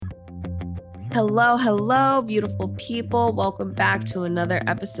Hello, hello, beautiful people. Welcome back to another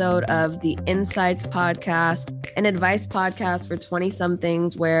episode of the Insights Podcast, an advice podcast for 20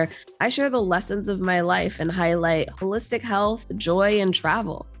 somethings where I share the lessons of my life and highlight holistic health, joy, and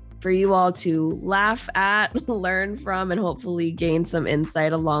travel for you all to laugh at, learn from, and hopefully gain some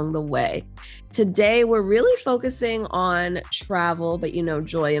insight along the way. Today, we're really focusing on travel, but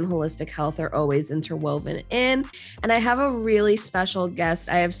joy and holistic health are always interwoven in. And I have a really special guest.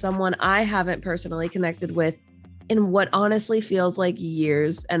 I have someone I haven't personally connected with in what honestly feels like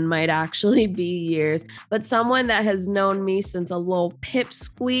years and might actually be years, but someone that has known me since a little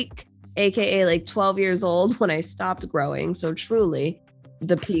pipsqueak, AKA like 12 years old when I stopped growing. So truly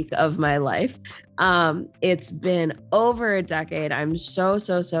the peak of my life. It's been over a decade. I'm so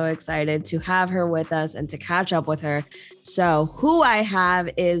excited to have her with us and to catch up with her. So who I have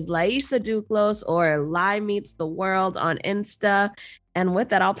is Laissa Duclos, or Lai Meets the World on Insta. And with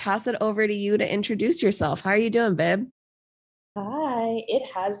that, I'll pass it over to you to introduce yourself. How are you doing, babe? Hi, it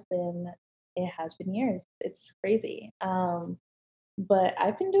has been years. It's crazy. But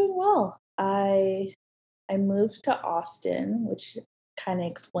I've been doing well. I moved to Austin, which kind of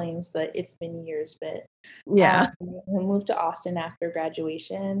explains that it's been years bit. Yeah. I moved to Austin after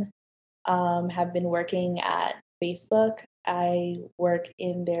graduation. Have been working at Facebook. I work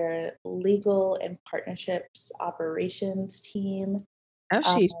in their legal and partnerships operations team. Oh,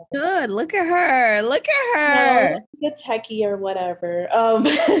 Um, she should. Look at her. Look at no, her. like a techie or whatever.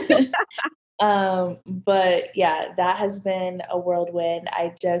 But yeah, that has been a whirlwind.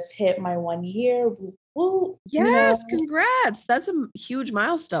 I just hit my 1 year. Woo, woo, Yes, congrats. That's a huge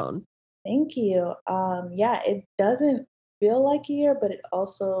milestone. thank you. Yeah, it doesn't feel like a year, but it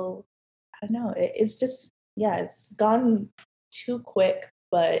also, I don't know, it's just, yeah, it's gone too quick,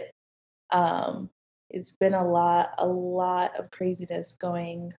 but um, it's been a lot of craziness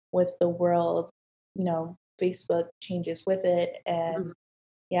going with the world, Facebook changes with it, and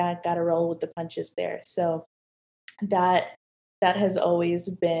yeah, gotta roll with the punches there. So that that has always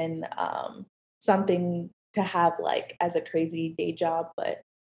been something to have like as a crazy day job, but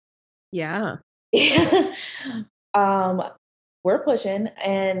Yeah. um, we're pushing,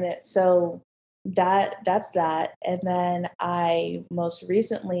 and so that's that. And then I most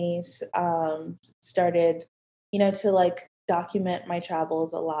recently started, to like document my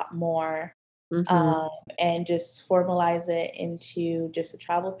travels a lot more, Hmm. um, and just formalize it into just a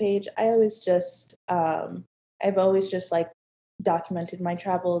travel page. I've always just like documented my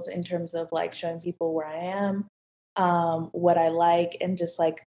travels in terms of like showing people where I am, what I like, and just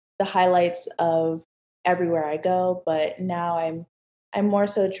like the highlights of everywhere I go. But now I'm more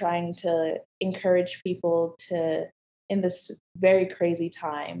so trying to encourage people to, in this very crazy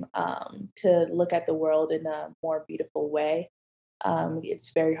time, to look at the world in a more beautiful way.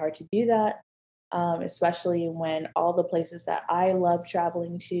 It's very hard to do that, especially when all the places that I love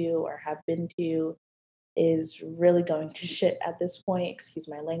traveling to or have been to is really going to shit at this point. Excuse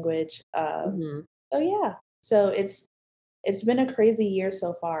my language. Hmm. So yeah, so it's been a crazy year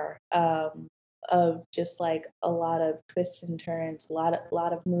so far, of just like a lot of twists and turns, a lot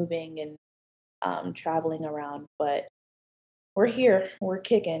of moving and traveling around. But we're here, we're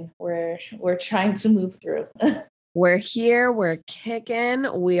kicking, we're trying to move through. We're here, we're kicking,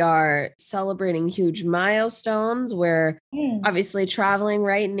 we are celebrating huge milestones. We're Mm. obviously traveling,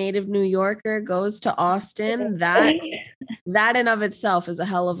 right? Native New Yorker goes to Austin. That in of itself is a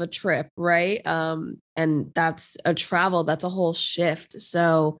hell of a trip, right? And that's a travel, that's a whole shift.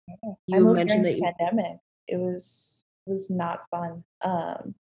 So I you moved mentioned during that the you pandemic. It was not fun.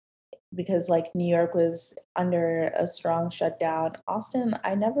 Because like New York was under a strong shutdown. Austin,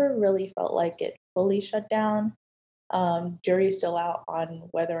 I never really felt like it fully shut down. Jury's still out on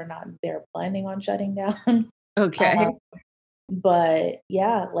whether or not they're planning on shutting down. okay. um, but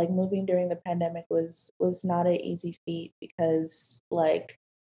yeah, like moving during the pandemic was not an easy feat because like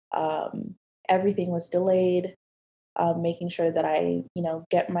um, everything was delayed. Making sure that I,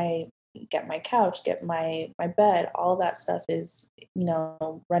 get my couch, get my bed, all that stuff is,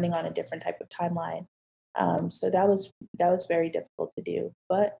 running on a different type of timeline. So that was very difficult to do.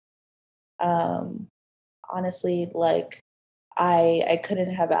 But um, honestly, like I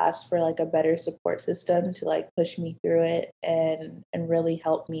couldn't have asked for like a better support system to like push me through it and really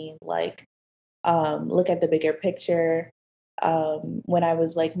help me like look at the bigger picture. When I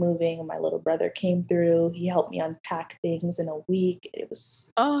was like moving, my little brother came through. He helped me unpack things in a week. It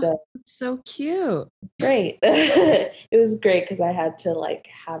was Oh, so that's so cute. great. It was great because I had to like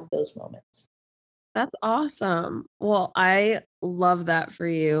have those moments. That's awesome. Well, I love that for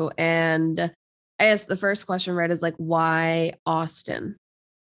you. And I guess the first question, right, is like, why Austin?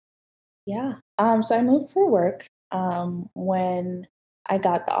 Yeah. So I moved for work. When I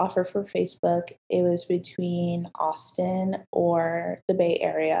got the offer for Facebook, it was between Austin or the Bay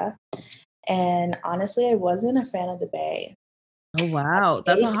Area. And honestly, I wasn't a fan of the Bay. Oh, Hot wow.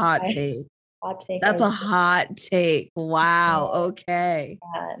 That's a take. hot take. Hot take. I That's a was hot take. Wow. not Okay.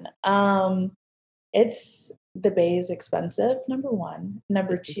 a fan. It's the Bay is expensive, number one.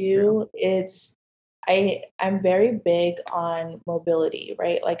 Number This is true. two, I'm very big on mobility,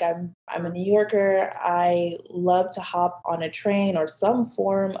 right? Like I'm a Mhm. New Yorker. I love to hop on a train or some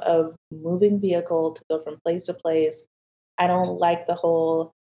form of moving vehicle to go from place to place. I don't like the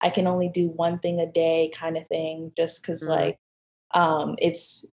whole I can only do one thing a day kind of thing just because Mm. like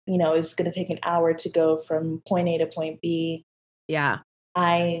it's it's going to take an hour to go from point A to point B. Yeah.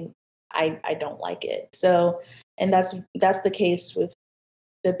 I I don't like it. So, and that's the case with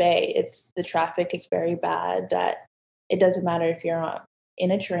the Bay. It's the traffic is very bad that it doesn't matter if you're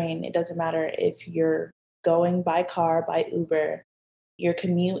in a train, it doesn't matter if you're going by car, by Uber, your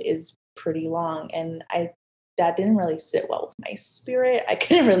commute is pretty long. And I that didn't really sit well with my spirit. I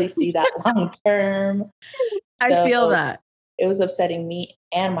couldn't really see that long term. I feel So that. it was upsetting me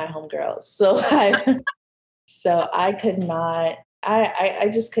and my homegirls. So I could not I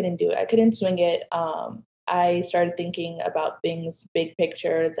just couldn't do it. I couldn't swing it. I started thinking about things big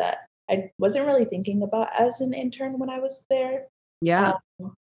picture that I wasn't really thinking about as an intern when I was there. Um, Yeah.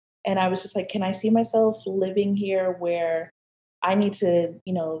 and I was just like, can I see myself living here where I need to,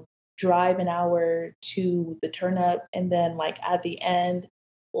 drive an hour to the turn up and then like at the end,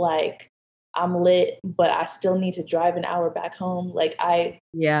 like I'm lit, but I still need to drive an hour back home. Like I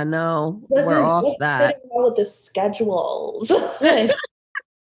Yeah. No, we're wasn't off wasn't that. fitting well with the schedules. It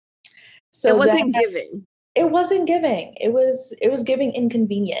So then wasn't giving. it wasn't giving. It was giving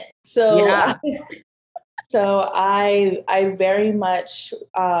inconvenient. So Yeah. I very much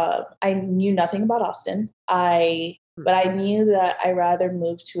I knew nothing about Austin. I Mm. but I knew that I rather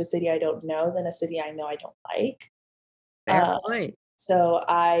move to a city I don't know than a city I know I don't like. Fair Uh, point. so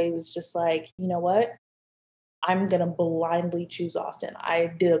I was just like, you know what? I'm gonna blindly choose Austin.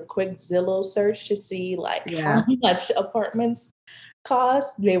 I did a quick Zillow search to see like how Yeah. much apartments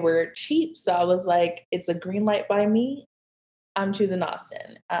cost. They were cheap, so I was like, it's a green light by me. I'm choosing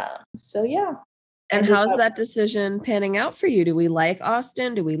Austin. So yeah, And ended how's up that decision panning out for you? Do we like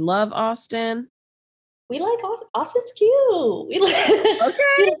Austin? Do we love Austin? we like Austin's cute. We like Okay.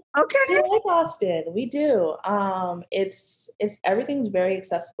 we, we Okay. like Austin. We do. It's everything's very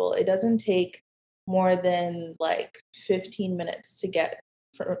accessible. It doesn't take more than like 15 minutes to get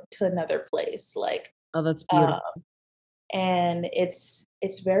to another place. Like Oh, that's uh, beautiful. and it's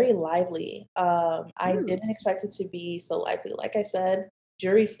very lively. I Mm. didn't expect it to be so lively. Like I said,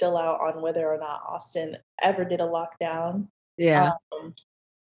 jury's still out on whether or not Austin ever did a lockdown. Yeah. Um,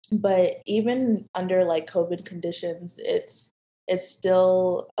 but even under like COVID conditions, it's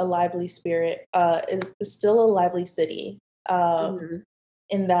still a lively spirit. It's still a lively city. Mhm.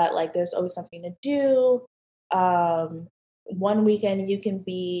 In that like there's always something to do. One weekend you can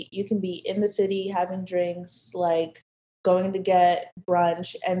be in the city having drinks, like going to get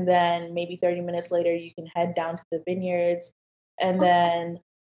brunch, and then maybe 30 minutes later you can head down to the vineyards, and then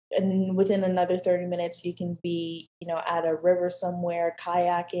and within another 30 minutes you can be, at a river somewhere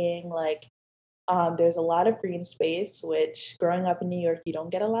kayaking. Like there's a lot of green space, which growing up in New York, you don't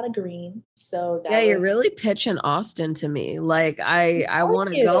get a lot of green. So Yeah, that you're was really pitching Austin to me. Like I telling want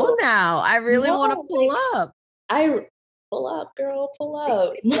to go you. now. I really want to No, pull like up. I pull up, girl, pull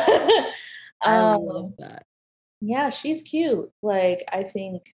up. I love um, that. yeah, she's cute. Like I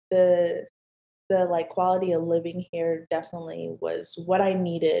think the like quality of living here definitely was what I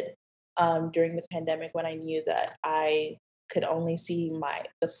needed during the pandemic when I knew that I could only see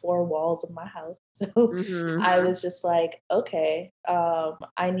the four walls of my house. So Mhm. I was just like, okay,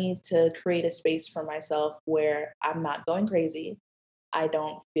 I need to create a space for myself where I'm not going crazy. I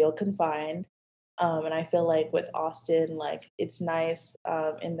don't feel confined. And I feel like with Austin, like it's nice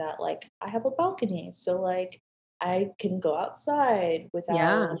in that like I have a balcony. So like I can go outside Yeah.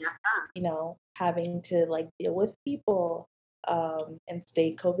 without, having to like deal with people and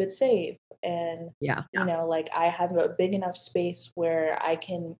stay COVID safe. And, Yeah. like I have a big enough space where I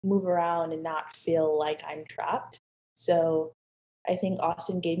can move around and not feel like I'm trapped. So I think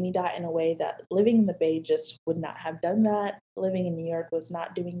Austin gave me that in a way that living in the Bay just would not have done that. Living in New York was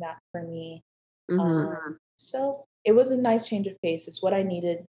not doing that for me. Mhm. So it was a nice change of pace. It's what I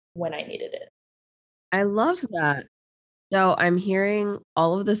needed when I needed it. I love that. So I'm hearing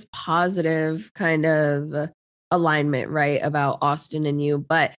all of this positive kind of alignment, right, about Austin and you,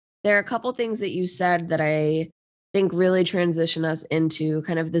 but there are a couple things that you said that I think really transition us into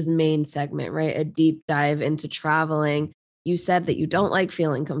kind of this main segment, right? A deep dive into traveling. You said that you don't like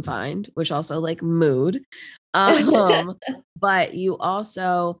feeling confined, which also like mood. Um, but you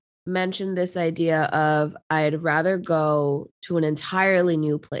also mentioned this idea of I'd rather go to an entirely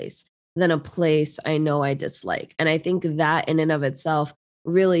new place than a place I know I dislike. And I think that in and of itself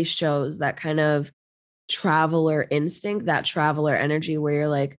really shows that kind of traveler instinct, that traveler energy where you're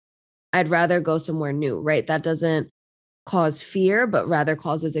like, I'd rather go somewhere new, right? That doesn't cause fear, but rather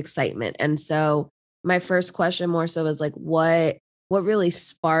causes excitement. And so my first question more so is like what really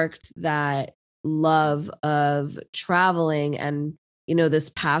sparked that love of traveling and this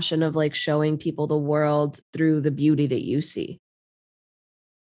passion of like showing people the world through the beauty that you see.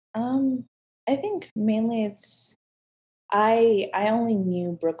 Um, I think mainly it's I only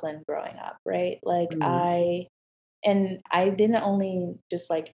knew Brooklyn growing up, right? Like Mm, I didn't only just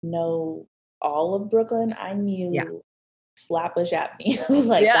like know all of Brooklyn, I yeah. knew Flatbush Avenue.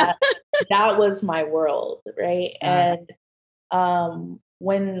 Like Yeah. that was my world, right? Yeah. And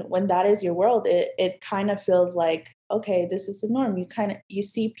when that is your world, it kind of feels like, okay, this is the norm. You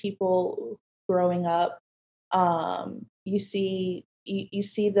see people growing up, you see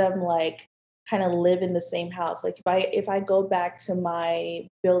them like kind of live in the same house. Like if I go back to my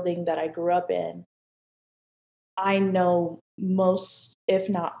building that I grew up in, I know most, if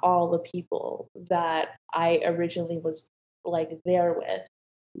not all, the people that I originally was like there with.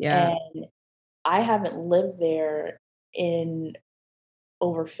 Yeah. And I haven't lived there in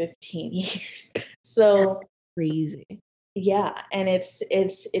over 15 years. That's So crazy. yeah, and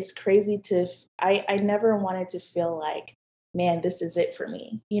it's crazy I never wanted to feel like, man, this is it for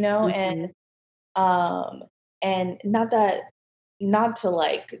me, you know? Mhm. Um and not to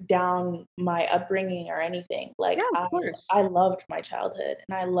like down my upbringing or anything. Yeah, Like of course. I loved my childhood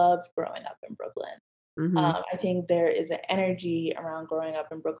and I loved growing up in Brooklyn. Mhm. I think there is an energy around growing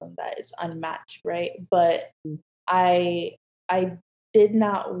up in Brooklyn that is unmatched, right? But Mm. I I did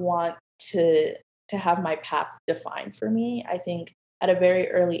not want to to have my path defined for me. I think at a very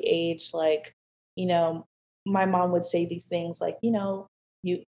early age, like, you know, my mom would say these things like, you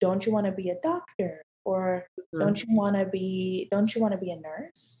don't you want to be a doctor? Or Mhm. don't you want to be a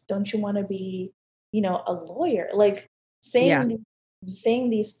nurse? Don't you want to be, a lawyer? Like Yeah. saying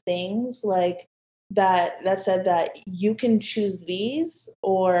these things like that said that you can choose these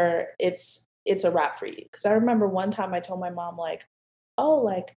or it's a wrap for you. Because I remember one time I told my mom like, oh,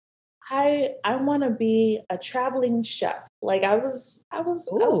 like I want to be a traveling chef. Like Ooh,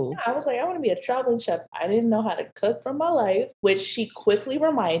 I was like I want to be a traveling chef. I didn't know how to cook for my life, which she quickly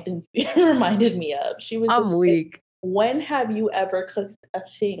reminded reminded me of. She was I'm just like, weak. when have you ever cooked a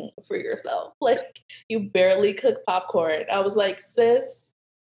thing for yourself? Like you barely cook popcorn. I was like, sis,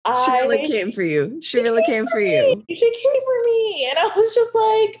 She really I came for you. She she really came came for for you. me. She came for me. And I was just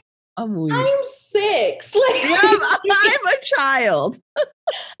like, I'm weak. I'm 6. Yeah, Like I'm a child.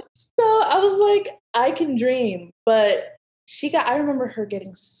 so I was like, I can dream. But I remember her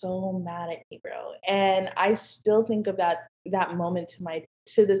getting so mad at me, bro. And I still think of that moment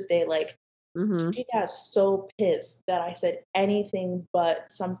to this day. Like Mhm. she got so pissed that I said anything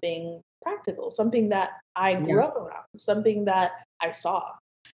but something practical, something that I Yeah. grew up around, something that I saw.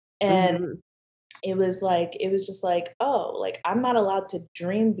 And Mhm. it was just like, oh, like I'm not allowed to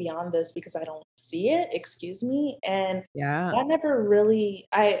dream beyond this because I don't see it, excuse me. And Yeah. I never really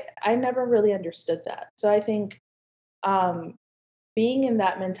understood that. So I think um being in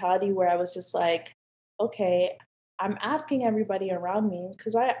that mentality where I was just like, okay, I'm asking everybody around me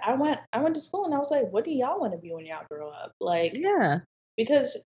because I went to school and I was like, what do y'all want to be when y'all grow up? Like, Yeah.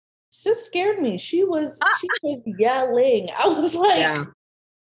 because sis scared me. She was yelling. I was like, Yeah.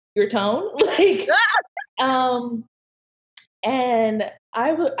 your tone? Like, um, and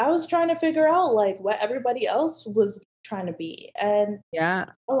I was trying to figure out like what everybody else was trying to be. And Yeah.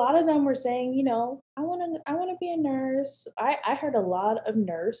 a lot of them were saying, I wanna be a nurse. I heard a lot of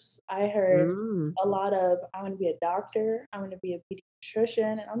nurse. I heard Mm. a lot of I wanna be a doctor, I wanna be a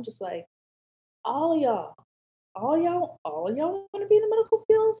pediatrician, and I'm just like, all y'all, all y'all wanna be in the medical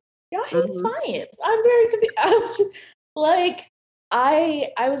field? Y'all hate Mhm. science. I'm very confused. I was like,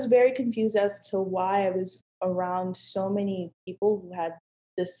 I was very confused as to why I was around so many people who had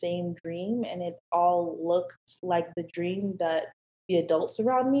the same dream, and it all looked like the dream that the adults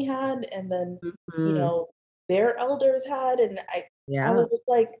around me had, and then, you Mhm. know, their elders had, and I Yeah. was just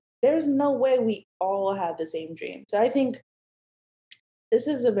like, there's no way we all had the same dream. So I think this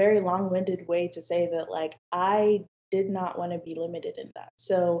is a very long-winded way to say that, like, I did not wanna be limited in that.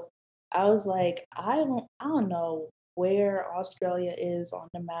 So, I was like, I don't know where Australia is on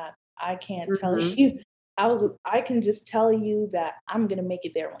the map. I can't tell Mhm. you. I can just tell you that I'm gonna make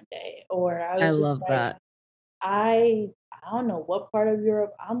it there one day. Or I I was just love like, that. I don't know what part of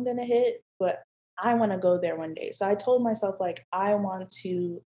Europe I'm gonna hit, but I wanna go there one day. So I told myself, like, I want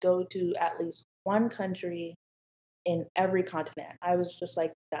to go to at least one country in every continent. I was just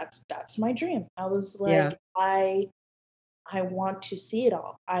like, that's my dream. I was Yeah. like, I want to see it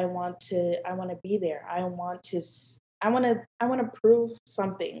all. I want to be there. I want to prove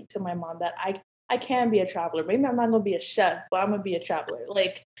something to my mom that I can be a traveler. Maybe I'm not going to be a chef, but I'm going to be a traveler.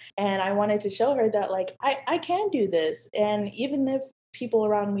 Like, and I wanted to show her that, like, I can do this, and even if people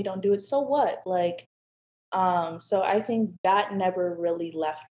around me don't do it, so what? Like, so I think that never really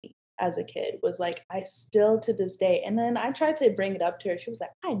left me as a kid, was like, I still to this day, and then I tried to bring it up to her. She was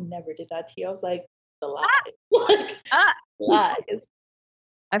like, I never did that to you. I was like, the lie. Like, Ah! lies.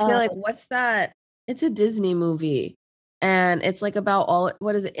 I feel Um, like what's that? It's a Disney movie. And it's like about all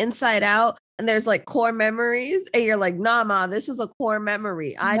what is it, Inside Out? And there's like core memories. And you're like, nah, ma, this is a core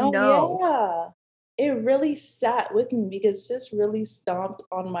memory. I no, know. yeah. It really sat with me because sis really stomped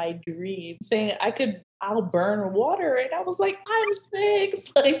on my dream, saying I'll burn water. And I was like, I'm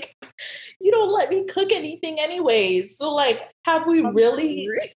 6. Like, you don't let me cook anything anyways. So like, have we I'm really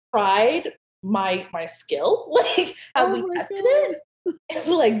sorry. tried my skill? Like, have Oh we my tested God. it?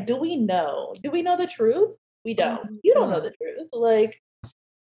 And like, do we know? Do we know the truth? We Oh don't. my You don't know God. the truth. Like,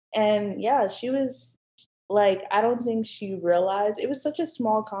 and yeah, she was like, I don't think she realized it was such a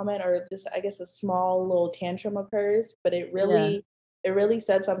small comment, or just, I guess, a small little tantrum of hers, but Yeah. it really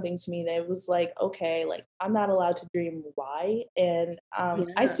said something to me that it was like, okay, like, I'm not allowed to dream why. And I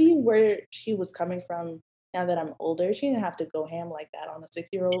Yeah. see where she was coming from now that I'm older. She didn't have to go ham like that on a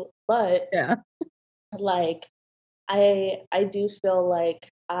 6-year-old, but Yeah. like, I do feel like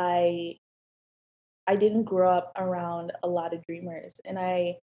I didn't grow up around a lot of dreamers,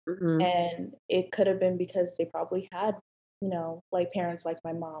 Hmm. and it could have been because they probably had, like, parents like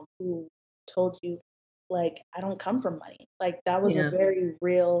my mom who told you, like, "I don't come from money." Like, that was a Yeah. very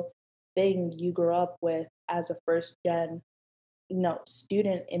real thing you grew up with as a first gen,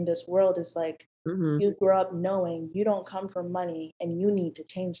 student in this world, is like, Hmm. you grow up knowing you don't come from money and you need to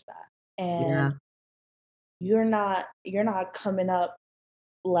change that. Yeah. And you're not coming up,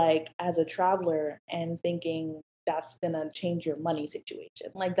 like, as a traveler and thinking that's gonna change your money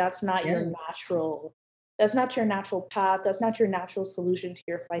situation. Like, Yeah. that's not your natural path, that's not your natural solution to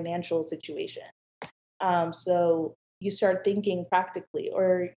your financial situation. So you start thinking practically,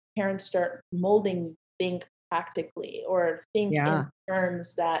 or parents start molding think practically, or think in Yeah.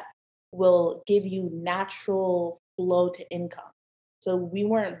 terms that will give you natural flow to income. So we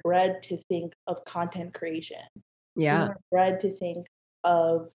weren't bred to think of content creation. We Yeah. weren't bred to think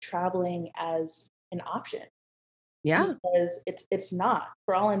of traveling as an option, Yeah. because it's not,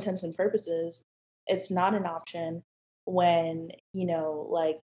 for all intents and purposes, it's not an option when,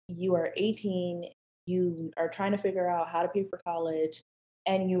 like, you are 18, you are trying to figure out how to pay for college,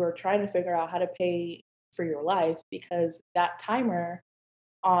 and you are trying to figure out how to pay for your life, because that timer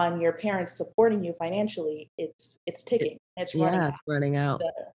on your parents supporting you financially, it's It, ticking, it's running yeah. It's running out.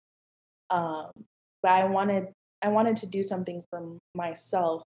 out. Um, but I wanted to do something for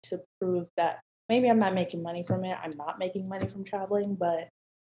myself to prove that maybe I'm not making money from it. I'm not making money from traveling, but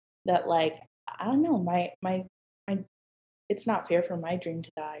that, like, I don't know, my it's not fair for my dream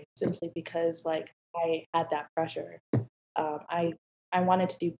to die simply because, like, I had that pressure. I wanted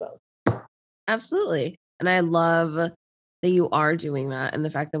to do both. Absolutely. And I love that you are doing that and the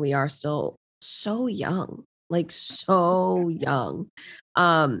fact that we are still so young, like so young.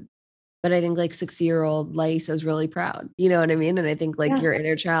 Um, but I think like 6-year-old Lace is really proud. You know what I mean? And I think like Yeah. your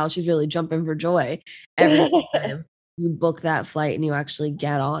inner child, she's really jumping for joy every time you book that flight and you actually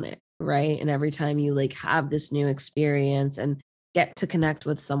get on it, right? And every time you like have this new experience and get to connect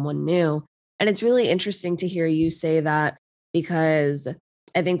with someone new. And it's really interesting to hear you say that because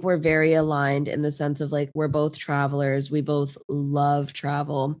I think we're very aligned in the sense of like we're both travelers, we both love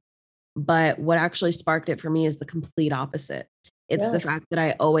travel. But what actually sparked it for me is the complete opposite. It's the Really? fact that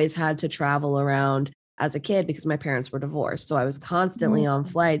I always had to travel around as a kid because my parents were divorced. So I was constantly on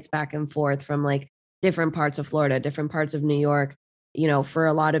Mhm. flights back and forth from like different parts of Florida, different parts of New York, for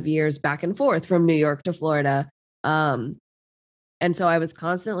a lot of years back and forth from New York to Florida. Um, and so I was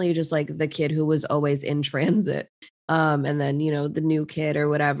constantly just like the kid who was always in transit. And then, the new kid or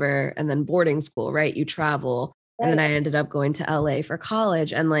whatever, and then boarding school, right? You travel. And then Right. I ended up going to LA for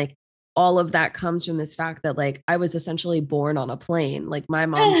college. And like all of that comes from this fact that like I was essentially born on a plane. Like my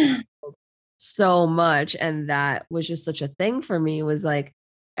mom traveled so much. And that was just such a thing for me, was like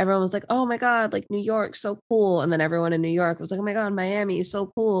everyone was like, oh my God, like New York, so cool. And then everyone in New York was like, oh my God, Miami is so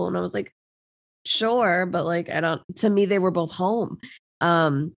cool. And I was like, sure, but like I don't, to me they were both home.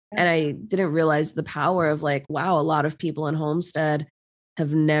 Yeah. And I didn't realize the power of like, wow, a lot of people in Homestead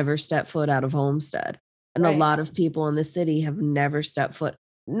have never stepped foot out of Homestead. And a Right. lot of people in the city have never stepped foot,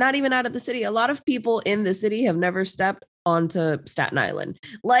 not even out of the city. A lot of people in the city have never stepped onto Staten Island.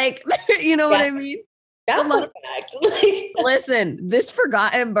 Like, you know what Yeah. I mean? A That's lot a of fact. Like, listen, this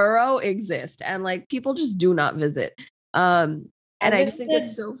forgotten borough exists and like people just do not visit. I And I just think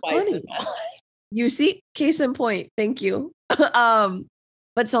it's visited so twice in funny. my life. You see, case in point. Thank you.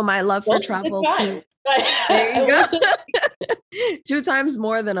 But so my love for Both of the travel came. times. Like, There I you go. wasn't. 2 times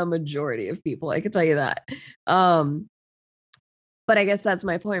more than a majority of people. I can tell you that. Um, but I guess that's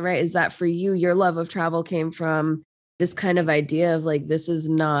my point, right? Is that for you, your love of travel came from this kind of idea of like, this is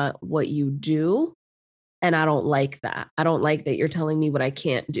not what you do. And I don't like that. I don't like that you're telling me what I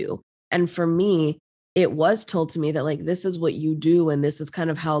can't do. And for me, it was told to me that like this is what you do and this is kind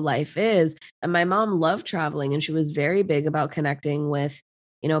of how life is. And my mom loved traveling and she was very big about connecting with,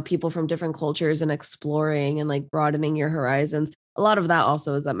 people from different cultures and exploring and like broadening your horizons. A lot of that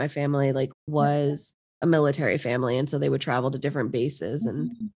also is that my family like was a military family and so they would travel to different bases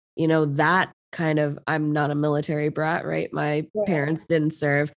and Mhm. that kind of I'm not a military brat, right? My Right. parents didn't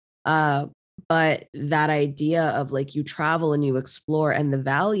serve. Uh, but that idea of like you travel and you explore and the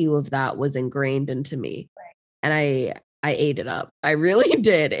value of that was ingrained into me. Right. And I ate it up. I really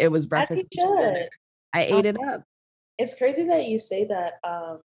did. It was As you breakfast, lunch, and dinner. should. I Um, ate it up. it's crazy that you say that,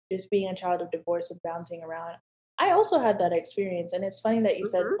 just being a child of divorce and bouncing around. I also had that experience, and it's funny that you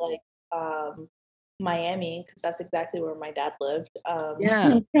said, Mhm. like, Miami, because that's exactly where my dad lived,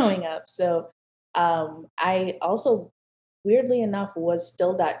 Yeah. growing up. So, I also, weirdly enough, was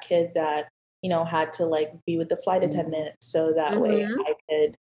still that kid that, had to, like, be with the flight attendant so that way Mhm. I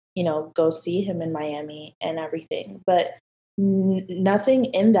could, go see him in Miami and everything. But nothing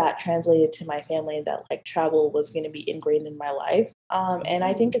in that translated to my family that like travel was going to be ingrained in my life. And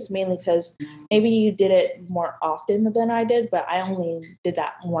I think it's mainly because maybe you did it more often than I did, but I only did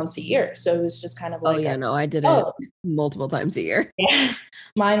that once a year. So it was just kind of Oh like yeah, no, I did it oh, multiple times a year. yeah.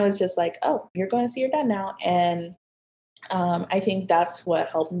 Mine was just like, oh, you're going to see your dad now. And I think that's what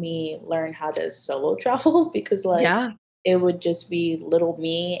helped me learn how to solo travel because like Yeah. it would just be little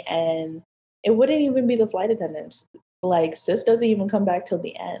me and it wouldn't even be the flight attendants. Like sis doesn't even come back till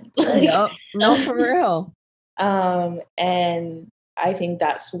the end. Like Yep. No, for real. and I think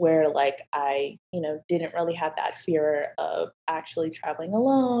that's where like I, didn't really have that fear of actually traveling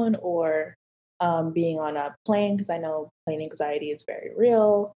alone or being on a plane because I know plane anxiety is very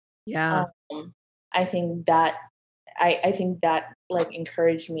real. Yeah. Um, I think that I think that like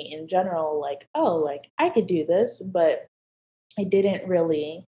encouraged me in general, like, oh, like I could do this, but it didn't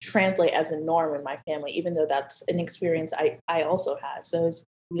really translate as a norm in my family, even though that's an experience I also had. So it's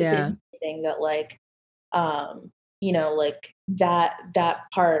Yeah. interesting that like like that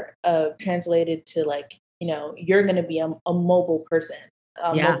part of translated to like, you're gonna be a mobile person.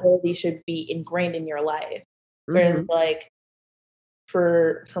 Yeah. Mobility should be ingrained in your life. Whereas Mhm. like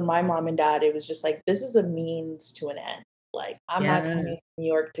for my mom and dad, it was just like, this is a means to an end. Like, I'm not Yeah. coming to New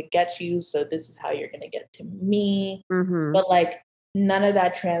York to get you, so this is how you're gonna get to me. Mhm. But like none of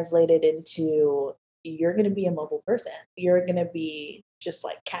that translated into you're gonna be a mobile person. You're gonna be just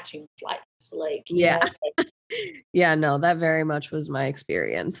like catching flights. Like, Yeah. like Yeah, no, that very much was my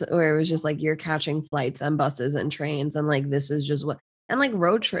experience where it was just like you're catching flights and buses and trains and like this is just what and like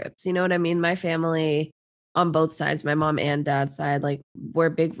road trips, you know what I mean? My family on both sides, my mom and dad's side, like we're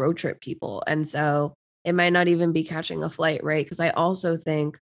big road trip people. And so it might not even be catching a flight, right? Because I also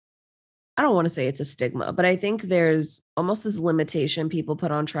think I don't want to say it's a stigma, but I think there's almost this limitation people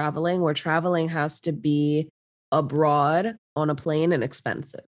put on traveling where traveling has to be abroad on a plane and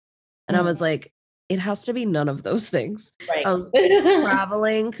expensive. And I mm, was like, it has to be none of those things. I right. was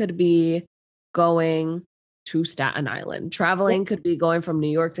traveling could be going to Staten Island. Yeah, Traveling could be going from New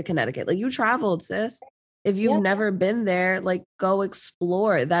York to Connecticut. Like you traveled, sis. If you've yeah, never been there, like go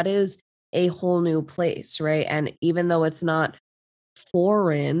explore. That is a whole new place, right? And even though it's not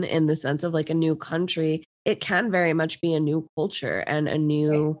foreign in the sense of like a new country, it can very much be a new culture and a right.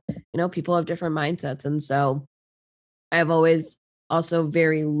 new, people have different mindsets. And so I've always also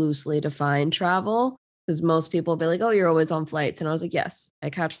very loosely defined travel because most people be like, oh, you're always on flights. And I was like, yes, I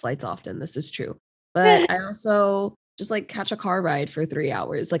catch flights often. This is true. But I also just like catch a car ride for 3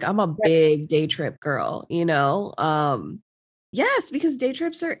 hours. Like I'm a Right. big day trip girl, you know? Yes, because day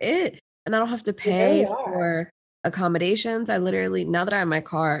trips are it. And I don't have to They really pay are. for accommodations. I literally, now that I have my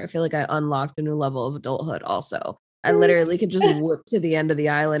car, I feel like I unlocked a new level of adulthood also. I literally could just whoop to the end of the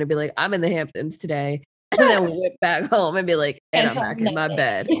island and be like, I'm in the Hamptons today and then whip back home and be like, and Can't I'm tell back me in my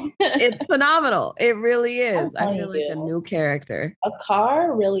bed. nothing. It's phenomenal. It really I'm is. I feel telling like a you, new character. a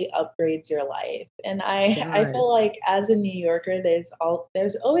car really upgrades your life, and It I does. feel like as a New Yorker, there's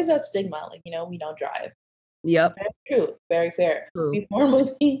always that stigma, like, we don't drive. Yep. Very true, very fair. True.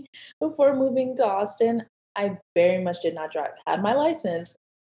 Before moving to Austin, I very much did not drive. Had my license,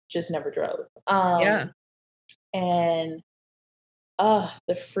 just never drove. Yeah. And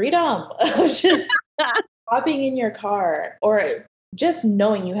the freedom of just hopping in your car or just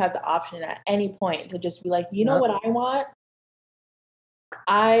knowing you have the option at any point to just be like, you know Yep. what I want?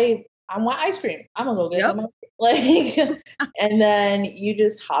 I want ice cream. I'm gonna go get Yep. some like and then you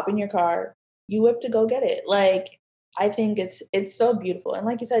just hop in your car, you whip to go get it. Like I think it's so beautiful. And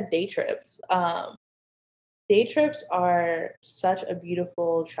like you said, day trips are such a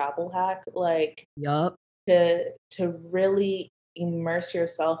beautiful travel hack. Like Yep. to really immerse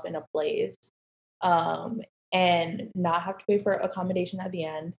yourself in a place um, and not have to pay for accommodation at the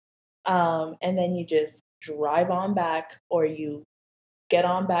end. And then you just drive on back or you get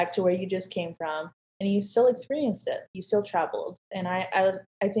on back to where you just came from and you still experienced it. You still traveled. And I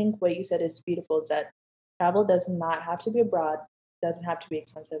think what you said is beautiful is that travel does not have to be abroad, doesn't have to be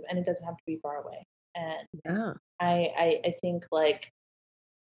expensive, and it doesn't have to be far away. And Yeah. I think like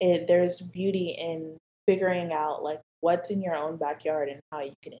there's beauty in figuring out like what's in your own backyard and how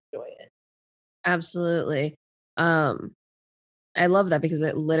you can enjoy it. Absolutely. Um, I love that because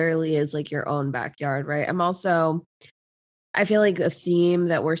it literally is like your own backyard, right? I feel like a theme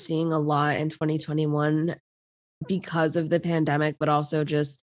that we're seeing a lot in 2021 because of the pandemic, but also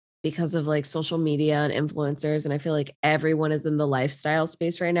just because of like social media and influencers. And I feel like everyone is in the lifestyle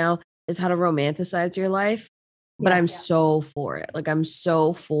space right now is how to romanticize your life. But Yeah. I'm so for it. Like, I'm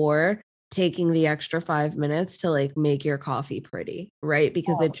so for taking the extra 5 minutes to like make your coffee pretty, right?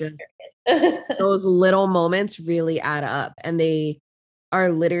 Because it Oh, just, period. those little moments really add up and they are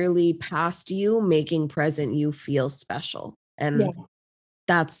literally past you making present you feel special. Yeah. And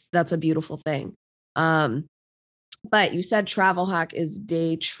that's a beautiful thing. Um, but you said travel hack is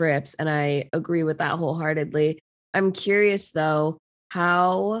day trips, and I agree with that wholeheartedly. I'm curious though,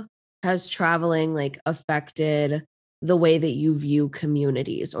 how has traveling like affected the way that you view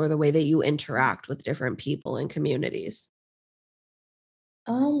communities or the way that you interact with different people in communities?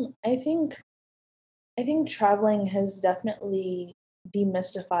 Um, I think I think traveling has definitely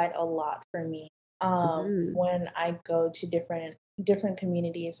demystified a lot for me. Mhm. When I go to different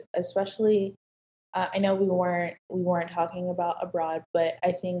communities, especially I know we weren't talking about abroad, but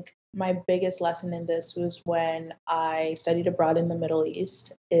I think my biggest lesson in this was when I studied abroad in the Middle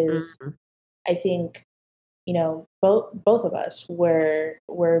East. Is Mhm. I think both of us were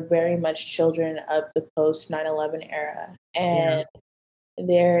very much children of the post 9/11 era, Yeah. and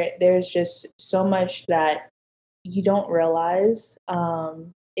there's just so much that you don't realize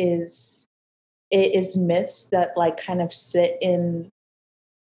is myths that like kind of sit in,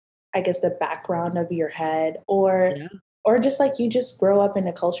 I guess, the background of your head, Yeah. or just like you just grow up in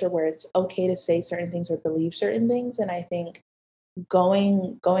a culture where it's okay to say certain things or believe certain things. And I think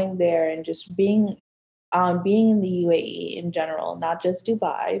going there and just being in the UAE in general, not just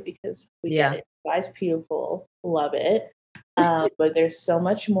Dubai, because we get Yeah. it. Dubai's beautiful, love it. But there's so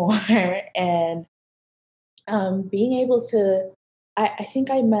much more. And being able to, I think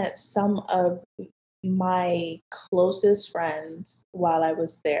I met some of my closest friends while I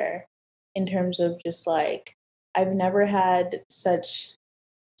was there in terms of just like, I've never had such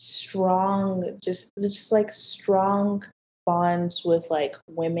strong, just like strong bonds with like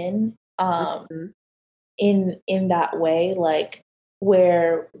women. Mhm. In that way, like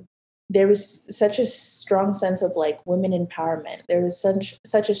where there was such a strong sense of like women empowerment. There was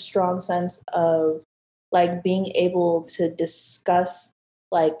such a strong sense of like being able to discuss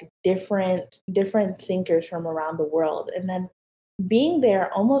like different thinkers from around the world. And then being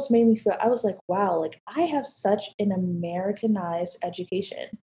there almost made me feel, I was like, wow, like I have such an Americanized education.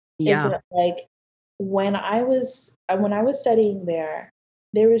 Is Yeah. it like when I was studying there,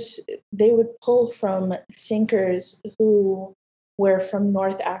 there was they would pull from thinkers who were from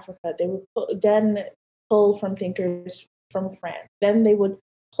North Africa. They would then pull from thinkers from France. Then they would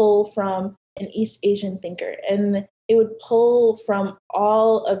pull from an East Asian thinker, and they would pull from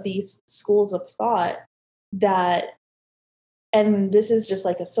all of these schools of thought that. And this is just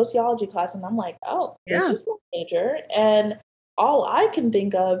like a sociology class, and I'm like, oh, this Yeah. is my major, and all I can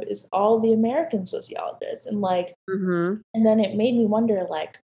think of is all the American sociologists, and like, Mhm. and then it made me wonder,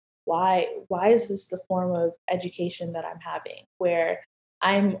 like, why is this the form of education that I'm having, where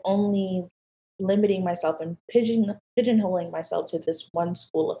I'm only limiting myself and pigeonholing myself to this one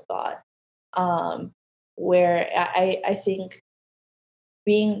school of thought? Um, where I think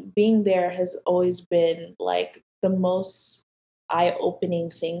being there has always been like the most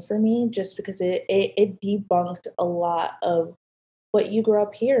eye-opening thing for me, just because it debunked a lot of what you grew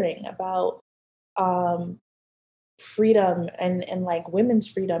up hearing about um freedom and like women's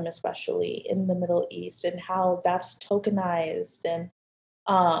freedom, especially in the Middle East, and how that's tokenized.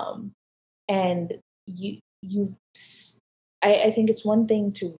 Um and you I think it's one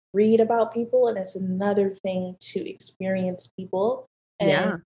thing to read about people, and it's another thing to experience people. And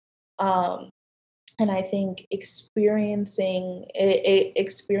Yeah. um and I think experiencing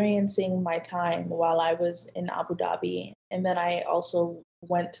my time while I was in Abu Dhabi, and then I also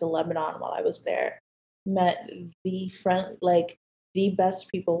went to Lebanon while I was there, met the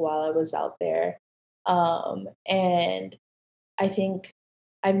best people while I was out there. And I think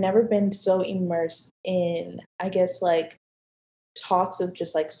I've never been so immersed in, I guess, like talks of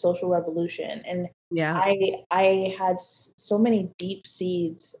just like social revolution. And Yeah. I had so many deep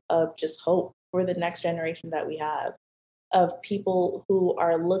seeds of just hope for the next generation that we have, of people who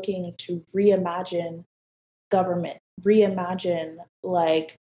are looking to reimagine government, reimagine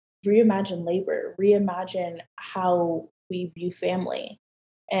labor, reimagine how we view family.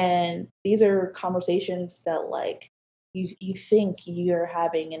 And these are conversations that like you think you're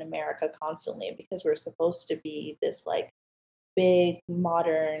having in America constantly, because we're supposed to be this like big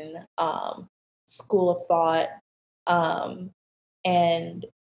modern school of thought. Um, and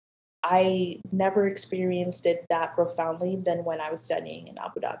I never experienced it that profoundly than when I was studying in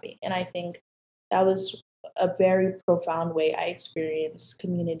Abu Dhabi. And I think that was a very profound way I experienced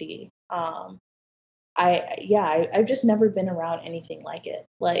community. I've just never been around anything like it.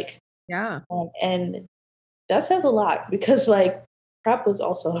 Yeah. And that says a lot, because like prep was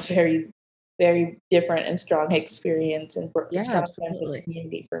also a very, very different and strong experience, and Yeah, strong sense of absolutely.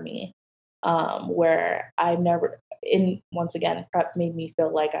 community for me. Where I never, in once again, prep made me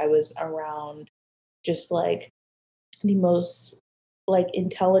feel like I was around just like the most like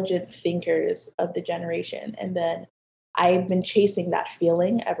intelligent thinkers of the generation. And then I've been chasing that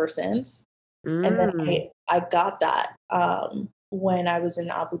feeling ever since. And then Mm. I got that when I was in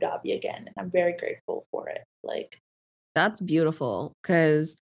Abu Dhabi again, and I'm very grateful for it. Like, That's beautiful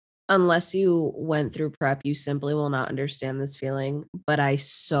because unless you went through prep, you simply will not understand this feeling. But I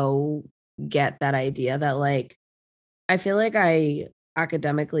so get that idea that, like, I feel like I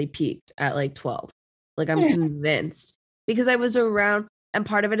academically peaked at like 12. Like, I'm convinced because I was around, and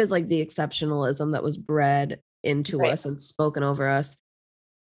part of it is like the exceptionalism that was bred into right, us and spoken over us.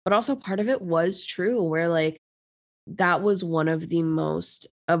 But also part of it was true, where like that was one of the most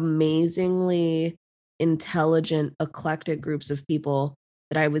amazingly intelligent, eclectic groups of people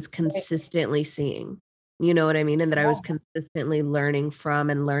that I was right, consistently seeing. You know what I mean? And that I was yeah, consistently learning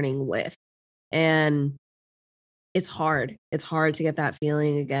from and learning with. And it's hard. It's hard to get that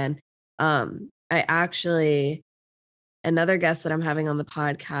feeling again. I actually another guest that I'm having on the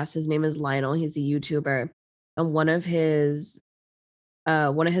podcast, his name is Lionel. He's a YouTuber. And one of his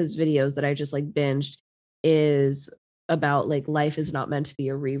videos that I just like binged is about like life is not meant to be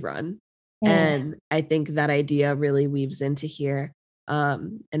a rerun. mm, And I think that idea really weaves into here.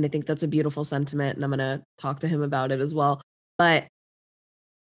 And I think that's a beautiful sentiment. And I'm going to talk to him about it as well. But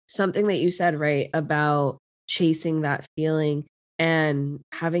something that you said, right, about chasing that feeling and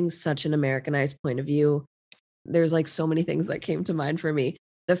having such an Americanized point of view, there's like so many things that came to mind for me.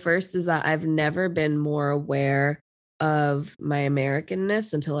 The first is that I've never been more aware of my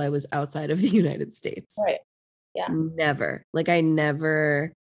Americanness until I was outside of the United States. right, yeah, Never. Like I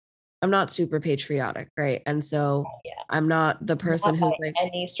never I'm not super patriotic, right? And so yeah. I'm not the person Not by who's like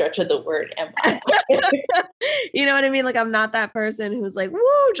any stretch of the word am I. you know what I mean? Like I'm not that person who's like,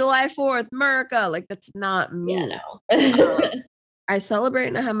 "Woo, July 4th, America." Like that's not Yeah, me. no. Um, I celebrate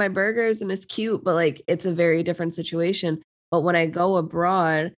and I have my burgers and it's cute, but like it's a very different situation. But when I go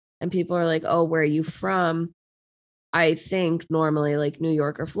abroad and people are like, "Oh, where are you from?" I think normally like New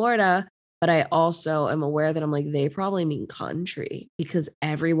York or Florida, but I also am aware that I'm like, they probably mean country because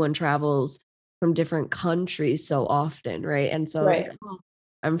everyone travels from different countries so often, right? And so I was like, Right. oh,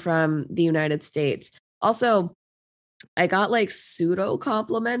 I'm from the United States. Also, I got like pseudo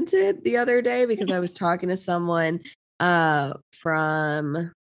complimented the other day because I was talking to someone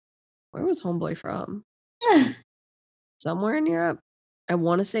from where was homeboy from? Somewhere in Europe. I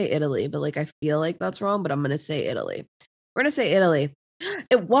want to say Italy, but like I feel like that's wrong, but I'm going to say Italy. We're going to say Italy.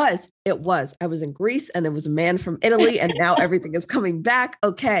 It was. It was. I was in Greece and there was a man from Italy and now everything is coming back.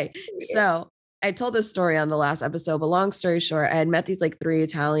 Okay. Weird. So I told this story on the last episode, but long story short, I had met these like three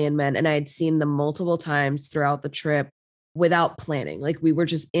Italian men and I had seen them multiple times throughout the trip without planning. Like we were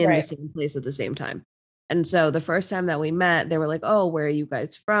just in the Right. same place at the same time. And so the first time that we met, they were like, "Oh, where are you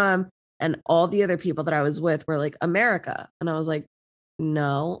guys from?" And all the other people that I was with were like, "America." And I was like,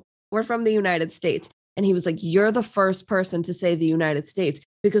 "No, we're from the United States." And he was like, "You're the first person to say the United States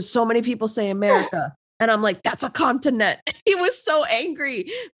because so many people say America." And I'm like, "That's a continent." He was so angry,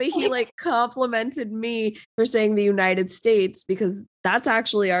 but he like complimented me for saying the United States because that's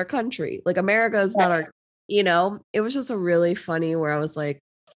actually our country. Like America is not our, it was just a really funny where I was like,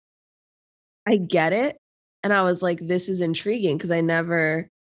 I get it. And I was like, this is intriguing because I never,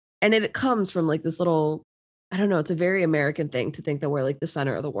 and it comes from like this little, I don't know, it's a very American thing to think that we're like the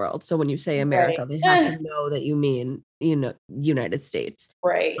center of the world. So when you say Right. America, they have to know that you mean, United States.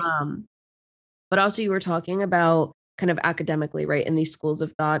 Right. Um, but also, you were talking about kind of academically, right, in these schools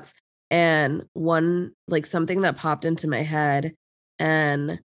of thoughts. And one, like something that popped into my head,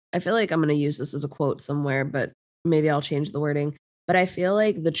 and I feel like I'm going to use this as a quote somewhere, but maybe I'll change the wording. But I feel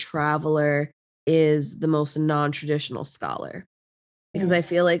like the traveler is the most non traditional scholar because Mm. I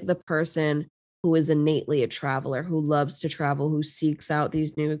feel like the person who is innately a traveler, who loves to travel, who seeks out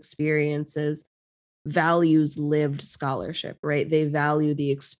these new experiences, values lived scholarship, right? They value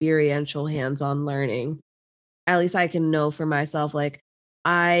the experiential hands-on learning. At least I can know for myself, like,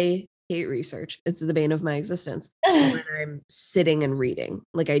 I hate research. It's the bane of my existence when I'm sitting and reading.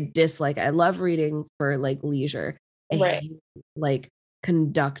 Like, I love reading for like leisure. I Right. hate like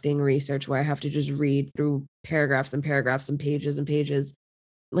conducting research where I have to just read through paragraphs and paragraphs and pages.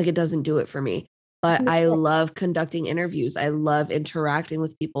 Like, it doesn't do it for me. But I love conducting interviews. I love interacting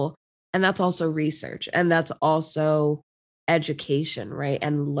with people. And that's also research. And that's also education, right?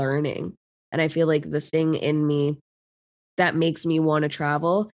 And learning. And I feel like the thing in me that makes me want to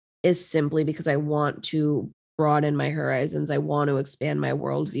travel is simply because I want to broaden my horizons. I want to expand my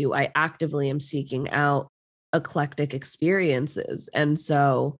worldview. I actively am seeking out eclectic experiences. And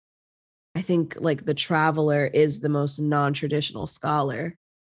so I think like the traveler is the most non-traditional scholar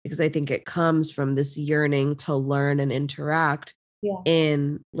because I think it comes from this yearning to learn and interact Yeah.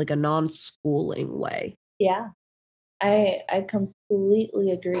 in like a non-schooling way. Yeah. I completely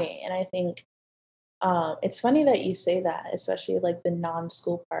agree, and I think it's funny that you say that, especially like the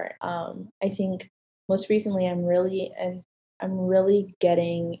non-school part. I think most recently I'm really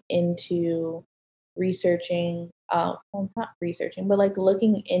getting into researching, well, not researching, but like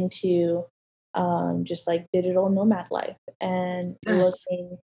looking into just like digital nomad life and Yes.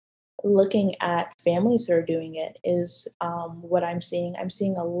 looking at families who are doing it is what I'm seeing. I'm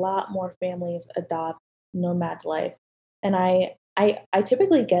seeing a lot more families adopt nomad life, and I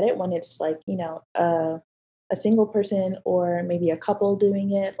typically get it when it's like a single person or maybe a couple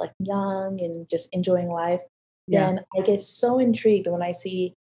doing it, like young and just enjoying life. Yeah. Then I get so intrigued when I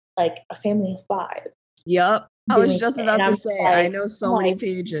see like a family of five Yep. I was doing just it, and about to say, I know I'm so many like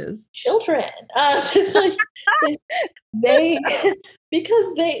pages. children, just like they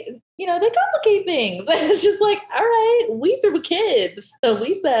because they complicate things. And it's just like, all right, we threw kids. So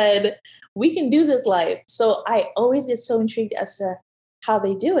we said we can do this life. So I always get so intrigued as to how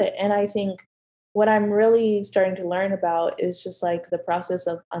they do it. And I think what I'm really starting to learn about is just like the process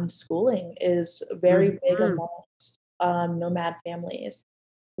of unschooling is very big Mhm. amongst nomad families,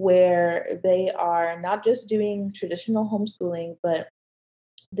 where they are not just doing traditional homeschooling, but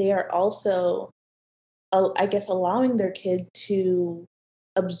they are also I guess allowing their kid to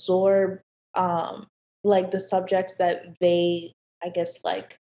absorb um like the subjects that they I guess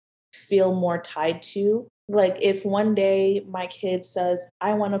like feel more tied to. Like if one day my kid says,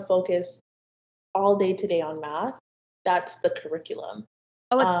 I want to focus all day today on math, that's the curriculum.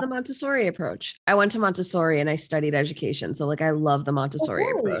 Oh, it's Um the Montessori approach. I went to Montessori and I studied education. So like I love the oh, Montessori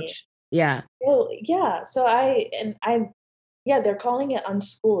really? approach. Yeah. Oh yeah. So I yeah, they're calling it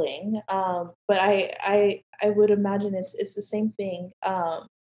unschooling. But I would imagine it's the same thing.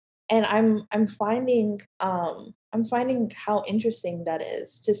 And I'm finding how interesting that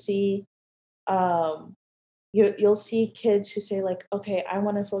is to see um you'll see kids who say like, okay, I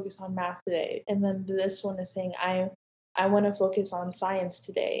want to focus on math today, and then this one is saying I want to focus on science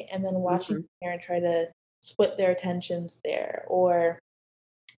today, and then watching Mhm. the parent try to split their attentions there. Or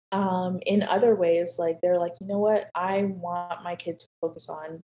in other ways, like they're like, you know what, I want my kid to focus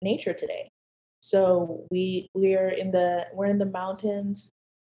on nature today. So we're in the mountains,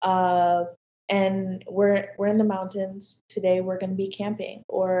 uh, and we're in the mountains today. We're going to be camping,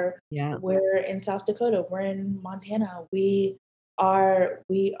 or Yeah. we're in South Dakota. We're in Montana. We are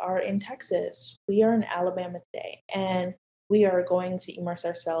in Texas. We are in Alabama today, and we are going to immerse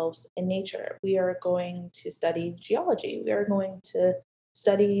ourselves in nature. We are going to study geology. We are going to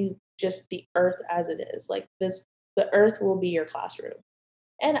study just the earth as it is. Like this, the earth will be your classroom.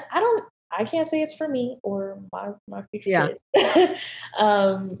 And I can't say it's for me or my future Yeah, kid.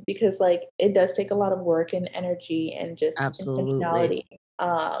 Because like it does take a lot of work and energy and just absolutely.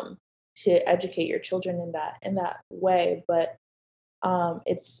 intentionality to educate your children in that way. But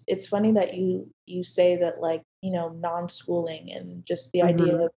it's funny that you say that, like, you know, non-schooling and just the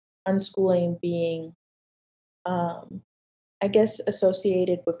idea Mhm. of unschooling being um I guess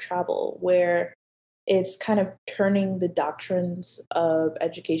associated with travel, where it's kind of turning the doctrines of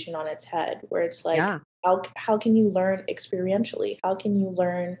education on its head, where it's like, Yeah, how can you learn experientially? How can you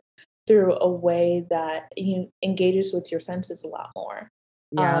learn through a way that you engages with your senses a lot more,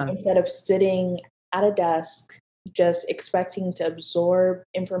 yeah, instead of sitting at a desk just expecting to absorb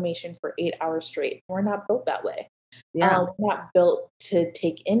information for 8 hours straight? We're not built that way. yeah, We're not built to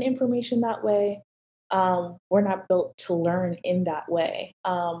take in information that way. We're not built to learn in that way.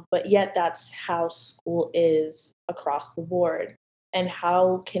 But yet, that's how school is across the board. And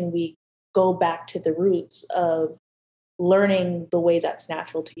how can we go back to the roots of learning the way that's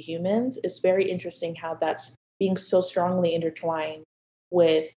natural to humans? It's very interesting how that's being so strongly intertwined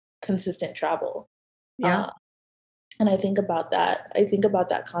with consistent travel. yeah, Uh, and I think about that. I think about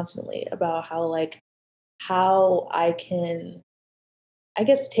that constantly, about how, like, how I can, I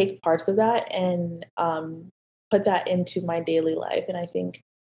guess, take parts of that and put that into my daily life. And I think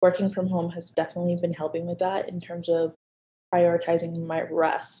working from home has definitely been helping with that in terms of prioritizing my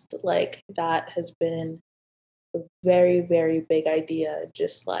rest. Like, that has been a very, very big idea.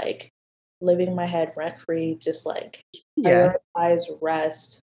 Just like living my head rent free, just like yeah, prioritize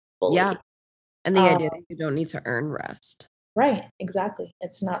rest yeah. fully. And the Um, idea that you don't need to earn rest. right, exactly.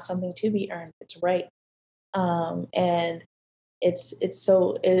 It's not something to be earned, it's right. And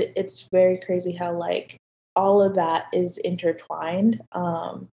it's very crazy how, like, all of that is intertwined,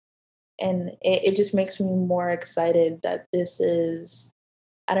 and it just makes me more excited that this is,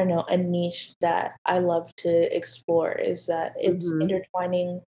 I don't know, a niche that I love to explore, is that it's Mhm.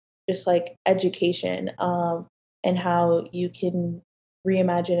 intertwining just like education, and how you can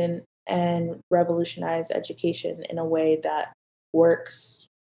reimagine and revolutionize education in a way that works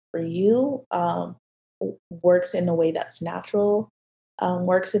for you, works in a way that's natural,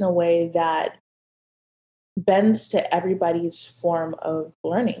 works in a way that bends to everybody's form of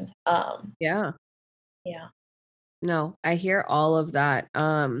learning. Yeah. Yeah, No, I hear all of that.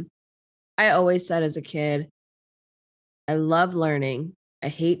 I always said as a kid, I love learning. I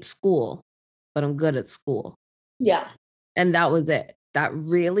hate school, but I'm good at school. yeah, And that was it. That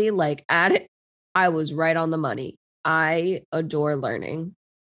really like added I was right on the money. I adore learning.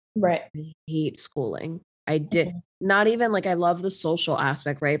 right. I hate schooling. I did Mhm. not even like I love the social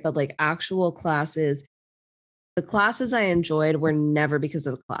aspect, right? But like actual classes, the classes I enjoyed were never because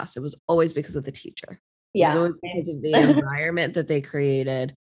of the class. It was always because of the teacher. It was Yeah, always because of the environment that they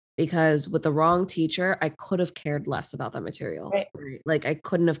created. Because with the wrong teacher, I could have cared less about that material. right. Right? Like I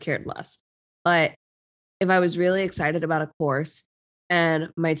couldn't have cared less. But if I was really excited about a course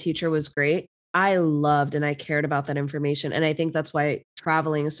and my teacher was great, I loved and I cared about that information. And I think that's why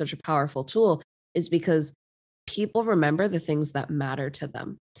traveling is such a powerful tool, is because people remember the things that matter to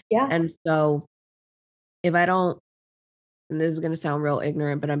them. Yeah, And so if I don't, and this is going to sound real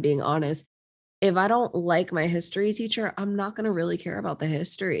ignorant, but I'm being honest, if I don't like my history teacher, I'm not going to really care about the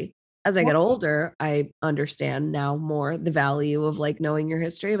history. As I yeah, get older, I understand now more the value of like knowing your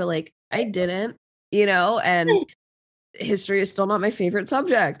history, but like I didn't, and right. history is still not my favorite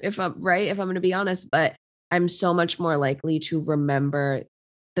subject, if I'm right, if I'm going to be honest, but I'm so much more likely to remember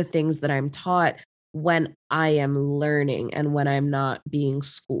the things that I'm taught when I am learning and when I'm not being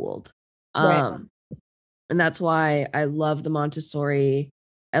schooled. Right. Um, and that's why I love the Montessori.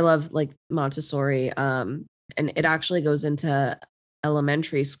 I love like Montessori. And it actually goes into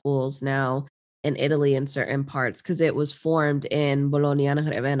elementary schools now in Italy in certain parts because it was formed in Bologna and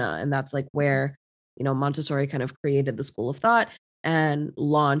Ravenna. And that's like where, Montessori kind of created the school of thought and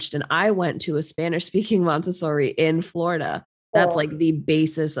launched. And I went to a Spanish speaking Montessori in Florida. That's Oh, like the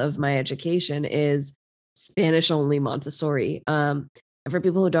basis of my education is Spanish only Montessori. And for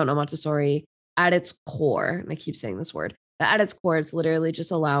people who don't know Montessori, at its core, and I keep saying this word, but at its core, it's literally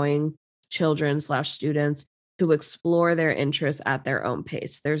just allowing children slash students to explore their interests at their own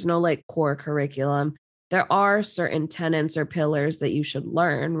pace. There's no like core curriculum. There are certain tenets or pillars that you should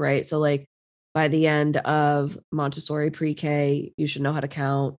learn, right? So like by the end of Montessori pre-K, you should know how to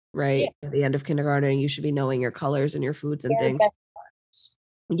count, yeah, right? At the end of kindergarten, you should be knowing your colors and your foods and very things. benchmarks.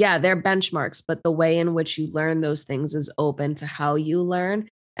 Yeah, they're benchmarks, but the way in which you learn those things is open to how you learn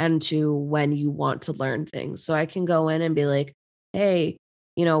and to when you want to learn things. So I can go in and be like, hey,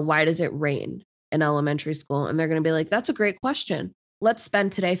 why does it rain in elementary school? And they're going to be like, that's a great question. let's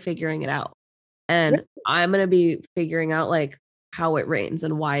spend today figuring it out. And I'm going to be figuring out like how it rains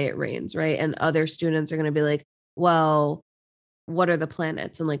and why it rains, right? And other students are going to be like, well, what are the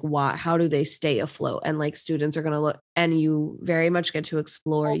planets and like why, how do they stay afloat? And like students are going to look, and you very much get to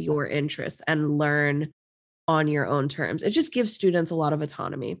explore your interests and learn on your own terms. It just gives students a lot of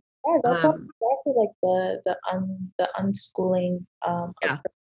autonomy. Yeah, that's Um, exactly like the unschooling yeah.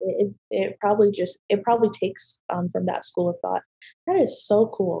 approach. It probably takes from that school of thought. That is so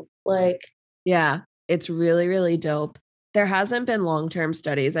cool. Like, Yeah, it's really, really dope. There hasn't been long-term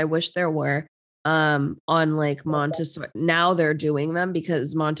studies. I wish there were on like Montessori. Now they're doing them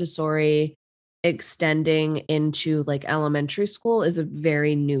because Montessori extending into like elementary school is a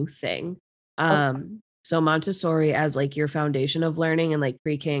very new thing. oh, So Montessori as like your foundation of learning and like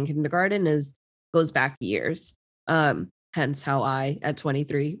pre-K and kindergarten is goes back years. Hence how I at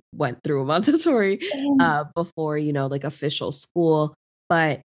 23 went through a Montessori before, you know, like official school.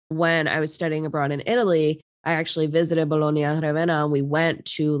 But when I was studying abroad in Italy, I actually visited Bologna and Ravenna, and we went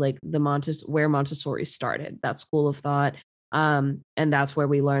to like the where Montessori started, that school of thought. And that's where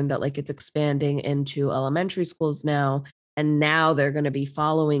we learned that like it's expanding into elementary schools now. And now they're going to be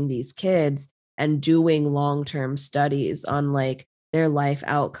following these kids and doing long-term studies on like their life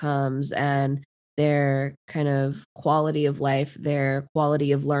outcomes and their kind of quality of life, their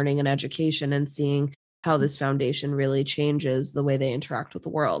quality of learning and education, and seeing how this foundation really changes the way they interact with the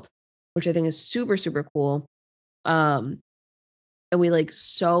world, which I think is super, super cool. Um, and we like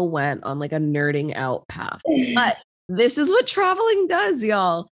so went on like a nerding out path. But this is what traveling does,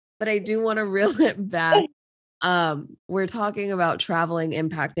 y'all. But I do want to reel it back. We're talking about traveling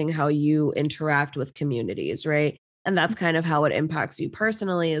impacting how you interact with communities, right? And that's kind of how it impacts you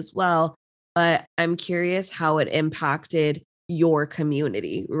personally as well. But I'm curious how it impacted your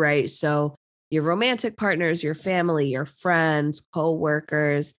community, right? So your romantic partners, your family, your friends,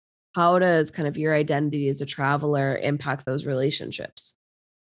 co-workers, how does kind of your identity as a traveler impact those relationships?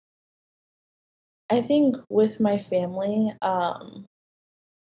 I think with my family,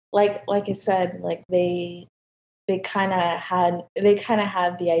 like I said, like they kind of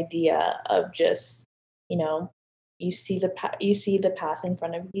had the idea of just, you know, you see the path in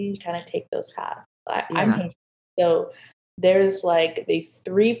front of you, you kind of take those paths. I'm Yeah. Haitian, so there's like the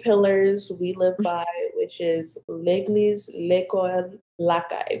three pillars we live by, which is l'église, l'école, la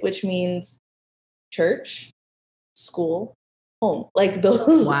caille, which means church, school, home. Like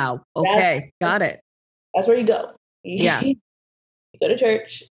those, Wow. that, Okay. Got that's it. that's where you go. Yeah. You go to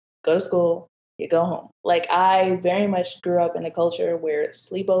church, go to school, you go home. Like I very much grew up in a culture where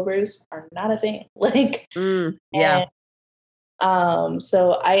sleepovers are not a thing. Like, Yeah. and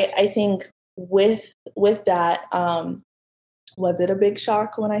so I think with that, was it a big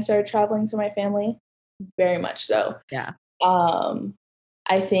shock when I started traveling to my family? Very much so. Yeah. Um,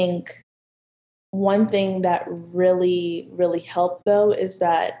 I think one thing that really helped though is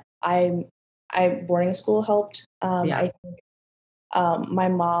that I boarding school helped. Yeah. I my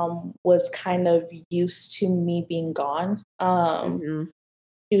mom was kind of used to me being gone. Hmm.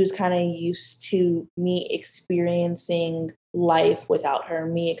 She was kind of used to me experiencing life without her,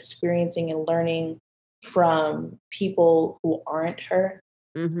 me experiencing and learning from people who aren't her.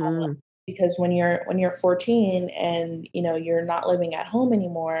 Uh, Hmm. because when you're 14 and you know you're not living at home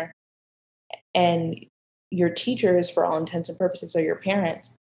anymore, and your teachers, for all intents and purposes, are your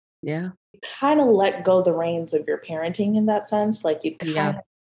parents, Yeah. you kind of let go the reins of your parenting in that sense. Like you kind Yeah. of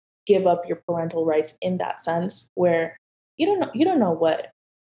give up your parental rights in that sense where you don't know what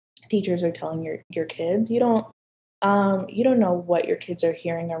teachers are telling your kids. You don't know what your kids are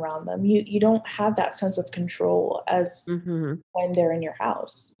hearing around them. You don't have that sense of control as Hmm. when they're in your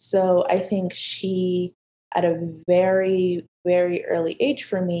house. So I think she at a very early age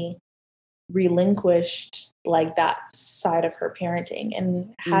for me relinquished like that side of her parenting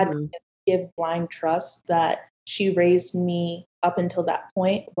and had Hmm. to give blind trust that she raised me up until that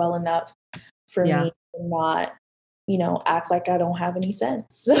point well enough for Yeah. me to not, you know, act like I don't have any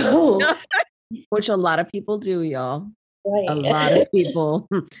sense. So, Which a lot of people do, y'all. A lot of right. people,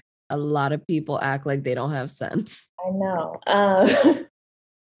 a lot of people act like they don't have sense. I know.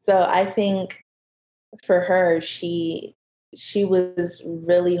 So I think for her, she was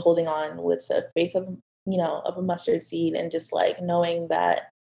really holding on with the faith of, you know, of a mustard seed and just like knowing that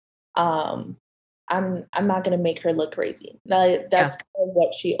um I'm not gonna make her look crazy. Yeah. That's kind of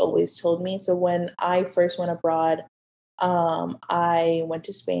what she always told me. So when I first went abroad, I went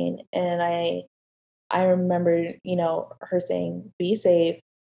to Spain and I remember, you know, her saying, "Be safe,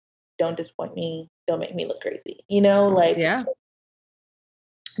 don't disappoint me, don't make me look crazy." You know, like Yeah.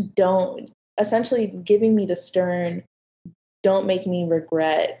 don't essentially giving me the stern don't make me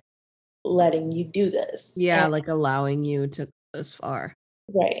regret letting you do this. Yeah, And like allowing you to go this far.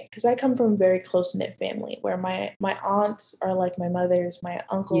 right, because I come from a very close-knit family where my aunts are like my mothers, my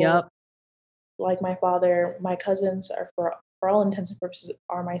uncle Yep. like my father, my cousins are for all intents and purposes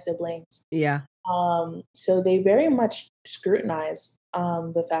are my siblings. Yeah. So they very much scrutinized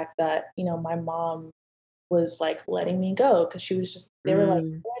the fact that, my mom was like letting me go because she was just they were like,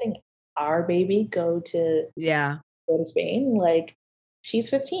 Mm. "You're letting our baby Yeah. go to Spain, like she's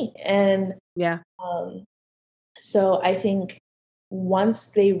 15." And Yeah. um so I think once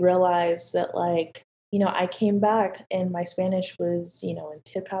they realized that, like, I came back and my Spanish was, in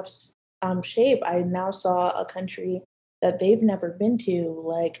tip top shape, I now saw a country that they've never been to.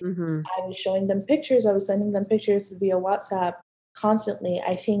 Like, Mhm. I was showing them pictures, I was sending them pictures via WhatsApp constantly.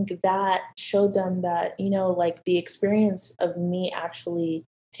 I think that showed them that, like the experience of me actually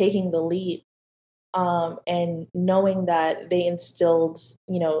taking the lead, and knowing that they instilled,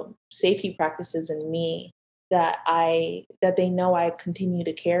 safety practices in me that they know I continue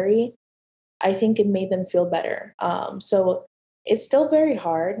to carry. I think it made them feel better. So it's still very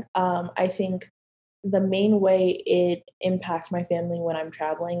hard. I think the main way it impacts my family when I'm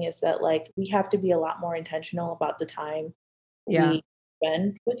traveling is that, like, we have to be a lot more intentional about the time Yeah. we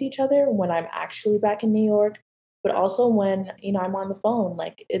spend with each other when I'm actually back in New York, but also when, I'm on the phone.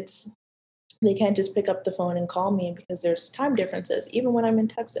 Like, they can't just pick up the phone and call me because there's time differences, even when I'm in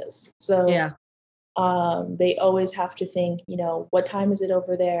Texas. So Yeah. they always have to think, what time is it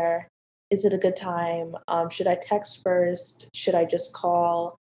over there? Is it a good time? Should I text first? Should I just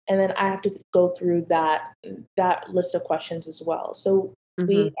call? And then I have to go through that list of questions as well. So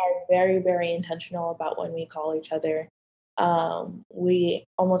we Mhm. are very, very intentional about when we call each other. We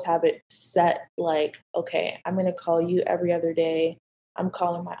almost have it set like, okay, I'm going to call you every other day. I'm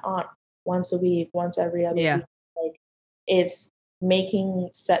calling my aunt once a week, once every other Yeah. week. Like, it's making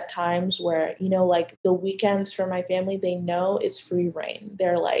set times where, like the weekends for my family, they know is free reign.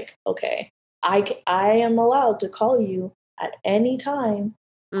 They're like, okay, I am allowed to call you at any time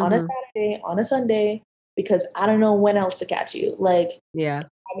on a Mhm. Saturday, on a Sunday, because I don't know when else to catch you. Like, Yeah.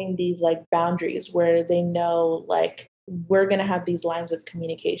 having these like boundaries where they know, like, we're going to have these lines of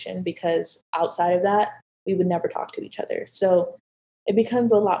communication because outside of that, we would never talk to each other. So it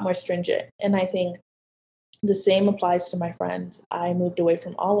becomes a lot more stringent. And I think the same applies to my friends. I moved away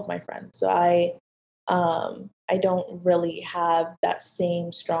from all of my friends. So I don't really have that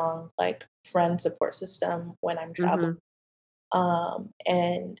same strong like friend support system when I'm traveling. Mhm.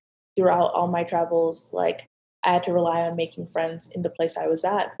 And throughout all my travels, like, I had to rely on making friends in the place I was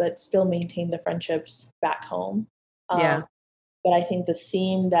at, but still maintain the friendships back home. Yeah. Um, but I think the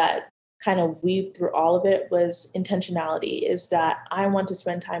theme that kind of weaved through all of it was intentionality, is that I want to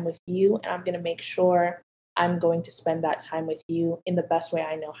spend time with you and I'm going to make sure I'm going to spend that time with you in the best way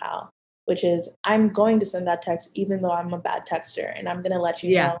I know how, which is I'm going to send that text even though I'm a bad texter, and I'm going to let you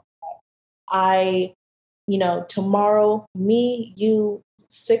Yeah. know I tomorrow, me, you,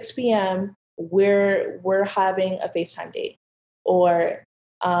 6 p.m., we're having a FaceTime date. Or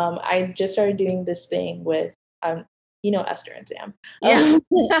I just started doing this thing with Esther and Sam. Yeah.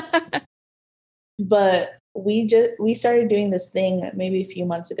 But we started doing this thing maybe a few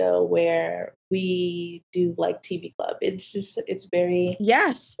months ago where we do like TV club. It's very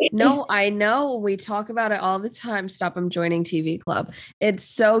Yes. No, I know. We talk about it all the time. Stop, I'm joining TV Club. It's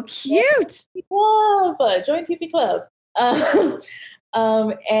so cute. yeah, but join TV club.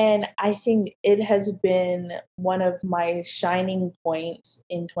 Um, and I think it has been one of my shining points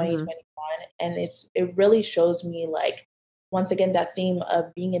in Mhm. 2021, and it really shows me, like, once again, that theme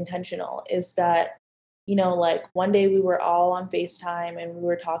of being intentional is that, like, one day we were all on FaceTime and we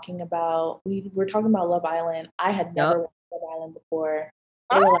were talking about Love Island. I had never Yep. watched Love Island before.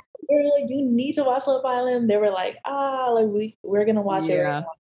 They Oh, were like, "Girl, you need to watch Love Island." They were like, like, we're gonna watch it. yeah.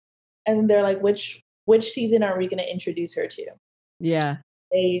 And they're like, which season are we gonna introduce her to? Yeah.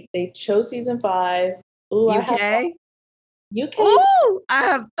 They chose season 5. Ooh, I have UK. UK. Oh, I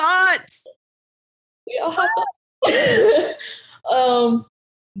have thoughts. We all have that.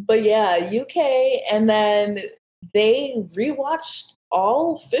 But yeah, UK, and then they rewatched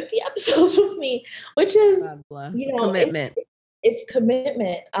all 50 episodes with me, which is, God bless. it, Commitment. it's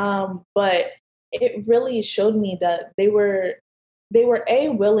commitment. But it really showed me that they were a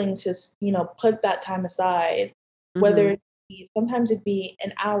willing to put that time aside, whether Mhm. sometimes it'd be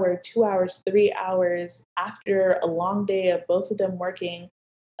an hour, 2 hours, 3 hours after a long day of both of them working,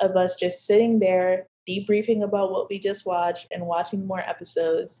 of us just sitting there debriefing about what we just watched and watching more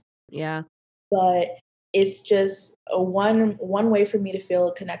episodes. Yeah. But it's just a one way for me to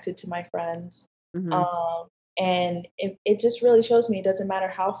feel connected to my friends. Mhm. Um, And it just really shows me it doesn't matter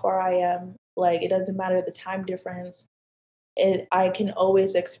how far I am, like, it doesn't matter the time difference. I can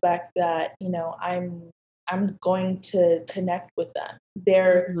always expect that, I'm going to connect with them.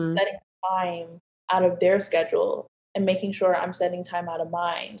 They're Mhm. setting time out of their schedule and making sure I'm setting time out of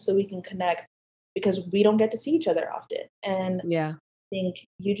mine so we can connect because we don't get to see each other often. And Yeah. think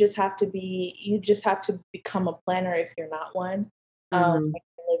you just have to become a planner if you're not one. Mhm. When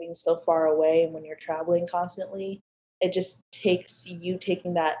you're living so far away and when you're traveling constantly, it just takes you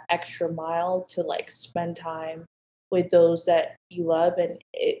taking that extra mile to like spend time with those that you love. And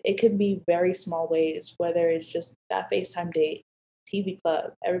it can be very small ways, whether it's just that FaceTime date, TV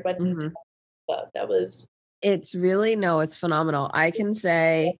club, everybody needs to Mhm. club. That was It's really no, it's phenomenal. I can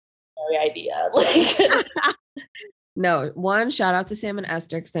say my idea. Like no, one, shout out to Sam and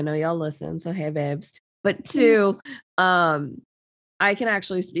Esther because I know y'all listen. So hey, babes. But two, um, I can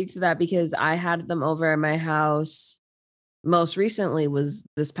actually speak to that because I had them over at my house most recently was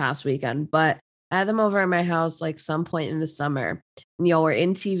this past weekend, but I had them over at my house like some point in the summer. And y'all were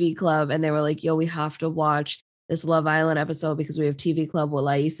in TV club and they were like, yo, we have to watch this Love Island episode because we have TV club with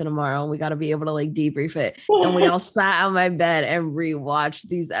Laissa tomorrow and we got to be able to like debrief it. And we all sat on my bed and rewatched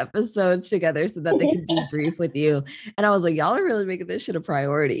these episodes together so that they could debrief with you. And I was like, y'all are really making this shit a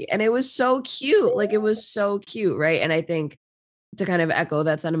priority. And it was so cute. Like it was so cute. Right. And I think to kind of echo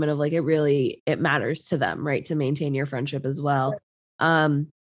that sentiment of like it matters to them, right, to maintain your friendship as well. um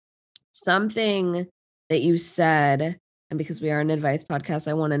Something that you said, and because we are an advice podcast,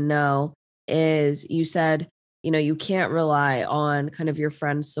 I want to know, is you said, you can't rely on kind of your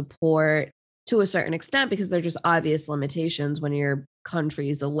friends support to a certain extent because they're just obvious limitations when your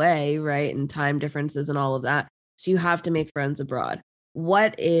country's away, right, and time differences and all of that, so you have to make friends abroad.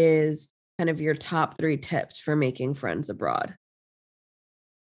 What is kind of your top 3 tips for making friends abroad?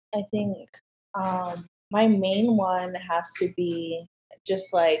 I think my main one has to be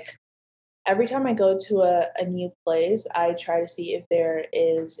just like every time I go to a new place, I try to see if there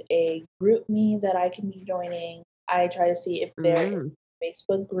is a group me that I can be joining. I try to see if there is Mm, a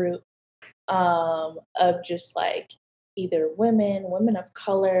Facebook group of just like either women of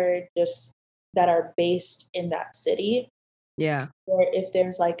color, just that are based in that city. yeah. Or if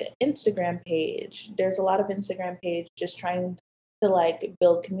there's like an Instagram page, there's a lot of Instagram page just trying to like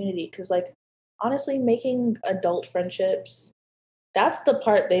build community. Cause like honestly, making adult friendships, that's the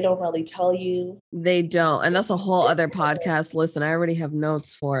part they don't really tell you. They don't, and that's a whole other podcast. Listen, I already have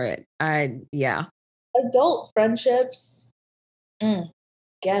notes for it. Yeah. Adult friendships, mm,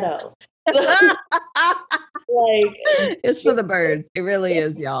 ghetto. So like It's for the birds. It really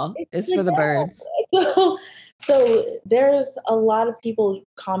is, y'all. it's It's for the the ghetto. birds. So there's a lot of people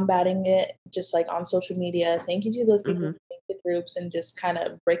combating it just like on social media. Thank you to those people Mhm, who make the groups and just kind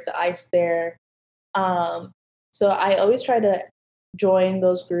of break the ice there. Um, so I always try to join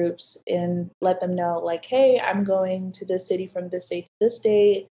those groups and let them know, like, hey, I'm going to this city from this date to this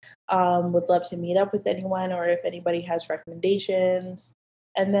date. Would love to meet up with anyone, or if anybody has recommendations.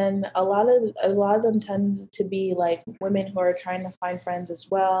 And then a lot of them tend to be like women who are trying to find friends as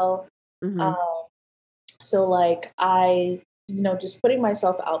well. mhm, Um, so like just putting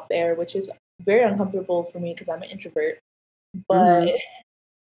myself out there, which is very uncomfortable for me because I'm an introvert, but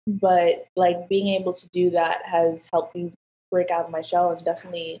mhm. like being able to do that has helped me break out of my shell and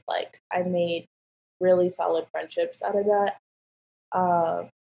definitely like I made really solid friendships out of that. Uh,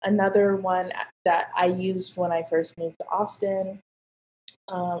 Another one that I used when I first moved to Austin,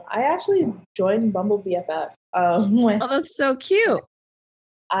 I actually joined Bumble BFF when Oh, that's so cute.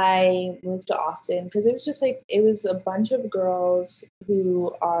 I moved to Austin because it was just like it was a bunch of girls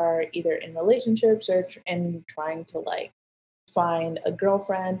who are either in relationships and trying to like find a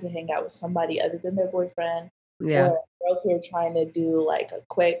girlfriend to hang out with somebody other than their boyfriend, Yeah. or girls who are trying to do like a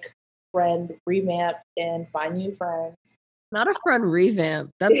quick friend revamp and find new friends. Not a friend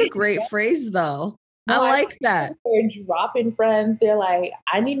revamp. That's a great phrase, though. I No, I like that. they're dropping friends. They're like,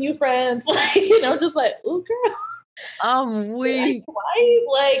 I need new friends. Like, just like, ooh, girl, I'm weak. why?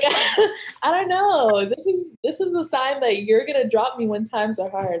 Like, I don't know. This is a sign that you're gonna drop me when times are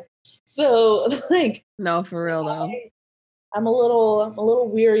hard. So, like, No, for real, though. I'm a little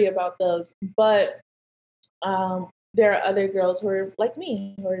weary about those. But there are other girls who are like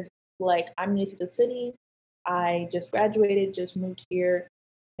me, who are like, I'm new to the city. I just graduated, just moved here,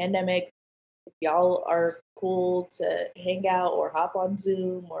 pandemic. If y'all are cool to hang out or hop on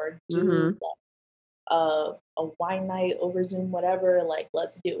Zoom or do Mhm. like, a wine night over Zoom, whatever, like,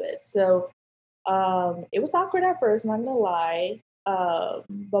 let's do it. So it was awkward at first, not gonna lie.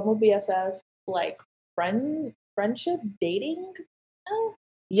 Bumble BFF, like friendship dating. Uh, it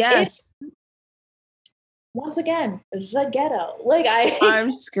Yes. once again, the ghetto. Like I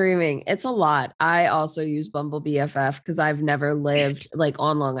I'm screaming. It's a lot. I also use Bumble BFF because I've never lived like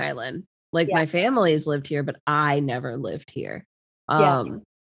on Long Island. Like yeah, my family's lived here, but I never lived here. yeah. Um,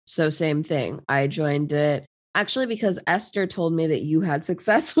 so same thing. I joined it actually because Esther told me that you had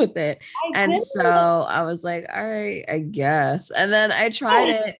success with it. I And did. so I was like, all right, I guess. And then I tried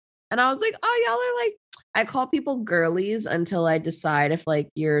it and I was like, oh, y'all are like I call people girlies until I decide if like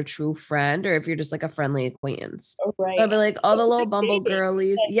you're a true friend or if you're just like a friendly acquaintance. Oh, So right. I'll be like, oh, the It's little like Bumble dating.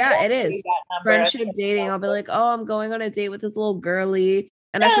 girlies. Like, you Yeah, it don't is. save that number at Friendship the end dating. I'll be of like, oh, I'm going on a date with this little girly.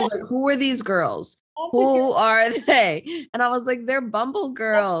 And the Esther's like, who are these girls? That's a Who are they? And I was like, they're Bumble that's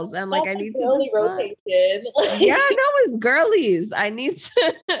girls. And like, that's I a need to girly decide. rotation. Yeah, Like no, it's girlies. I need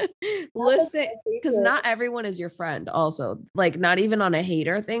to that's a listen because rotation. not everyone is your friend, also. Like, not even on a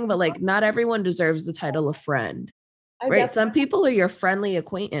hater thing, but like, not everyone deserves the title of friend, I right? definitely Some people are your friendly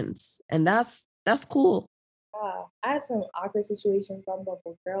acquaintance, and that's cool. I had some awkward situations on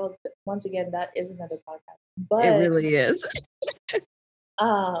Bumble Girl. Once again, that is another podcast. It But really is.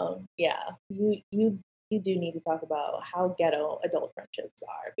 yeah, you do need to talk about how ghetto adult friendships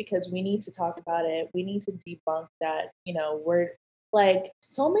are because we need to talk about it. We need to debunk that, we're like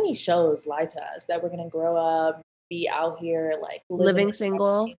so many shows lie to us that we're gonna grow up, be out here like living Living in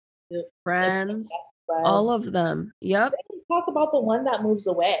single, living friends, best friends. all of them. Yep. They talk about the one that moves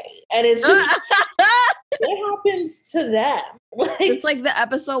away. And it's just what happens to them? It's Like like the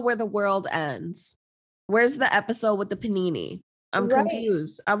episode where the world ends. Where's the episode with the panini? I'm right.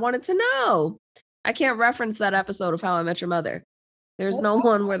 confused. I wanted to know. I can't reference that episode of How I Met Your Mother. There's No no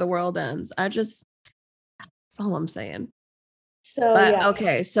problem. one where the world ends. That's all I'm saying. So But yeah,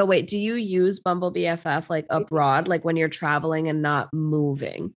 okay, so wait, do you use Bumble BFF like abroad, like when you're traveling and not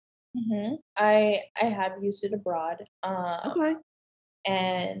moving? I have used it abroad. Okay.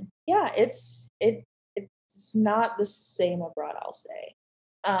 And yeah, it's not the same abroad, I'll say.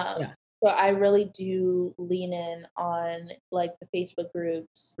 Um, Yeah. so I really do lean in on like the Facebook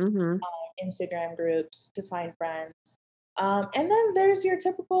groups, Mm-hmm. Instagram groups to find friends. And then there's your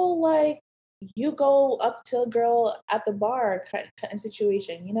typical like you go up to a girl at the bar kind of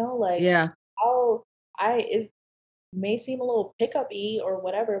situation, like Yeah. I'll it may seem a little pickup-y or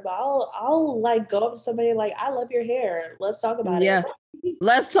whatever, but I'll like go up to somebody like, I love your hair. Let's talk about it. Yeah.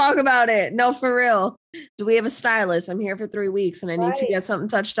 Let's talk about it. No, for real. Do we have a stylist? I'm here for 3 weeks and I need to Right. get something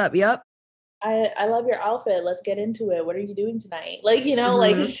touched up. Yep. I love your outfit. Let's get into it. What are you doing tonight? Like,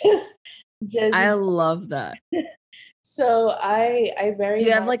 like Hmm. it's just I love that. so I Do very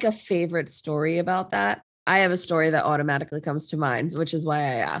you have much like a favorite story about that? I have a story that automatically comes to mind, which is why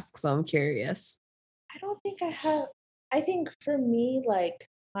I ask. So I'm curious. I don't think I have I think for me, like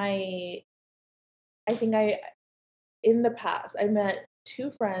I think I in the past I met two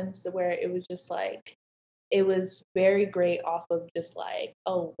friends where it was just like it was very great off of just like,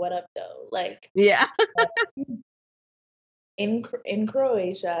 oh, what up though? Like Yeah. in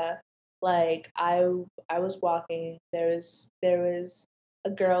Croatia, like I was walking. There was a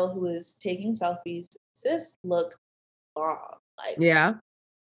girl who was taking selfies. Sis looked bomb. Like Yeah.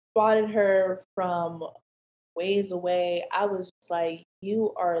 spotted her from ways away. I was just like,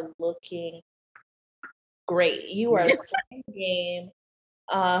 you are looking great. You are slaying the game.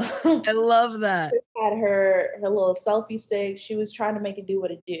 Um, I love that. had her little selfie stick. She was trying to make it do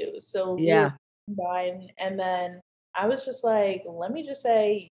what it do. So we were Yeah. by, and then I was just like, let me just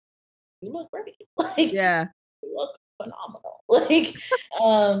say, you look great. Like Yeah. you look phenomenal. Like,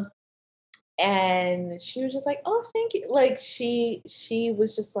 um, and she was just like, oh, thank you. Like she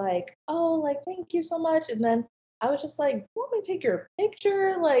was just like, oh, like thank you so much. And then I was just like, you want me to take your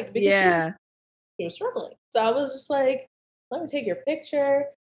picture? Like because Yeah. she was struggling. So I was just like, let me take your picture.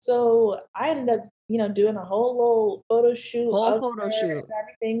 So I ended up, doing a whole little photo shoot Whole of photo her shoot. and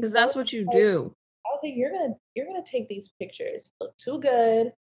everything. Because Because that's what you do. I was like, you're gonna take these pictures. Look too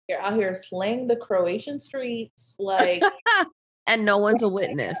good. You're out here slaying the Croatian streets. Like, And no one's a forget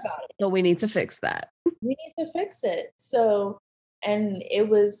witness. about it. So we need to fix that. We need to fix it. So, and it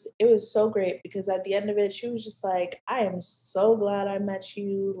was so great because at the end of it, she was just like, I am so glad I met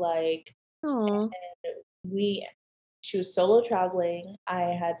you. Like, Oh, we she was solo traveling. I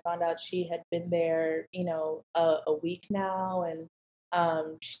had found out she had been there, a week now, and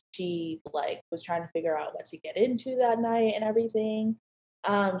she like was trying to figure out what to get into that night and everything.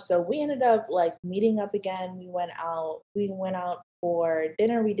 So we ended up like meeting up again. We went out for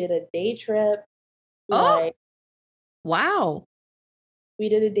dinner. We did a day trip. oh, Like wow. we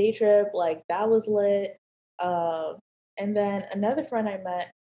did a day trip, like that was lit. Um, and then another friend I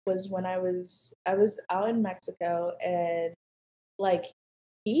met was when I was out in Mexico and like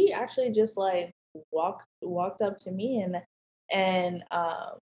he actually just like walked up to me and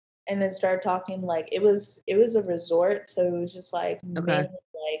then started talking. Like it was a resort, so it was just like Okay. mainly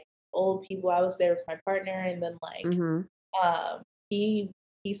like old people. I was there with my partner, and then like Mm-hmm. um he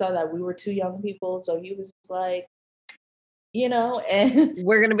he saw that we were two young people, so he was just like, and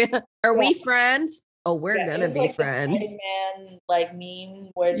We're gonna be. Are yeah, we friends? Oh, we're yeah, it gonna was be like the friends. Spider-Man like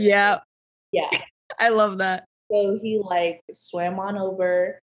meme where it's just like, Yeah, yeah. I love that. So he like swam on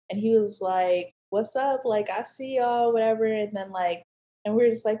over and he was like, "What's up? Like, I see y'all, whatever." And then and we are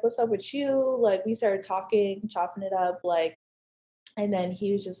just like, "What's up with you?" Like, we started talking, chopping it up, like, and then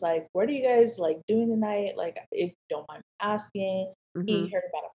he was just like, "What are you guys like doing tonight?" Like, if you don't mind me asking. He Mm-hmm. heard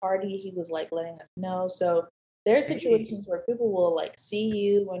about a party. He was like letting us know. So there are Hey. situations where people will like see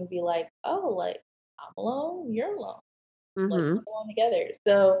you and be like, "Oh, like I'm alone, you're alone." Like Mm-hmm. we're going together.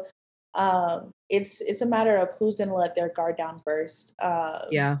 So it's a matter of who's gonna let their guard down first.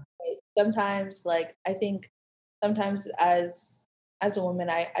 Yeah. Sometimes like I think sometimes as a woman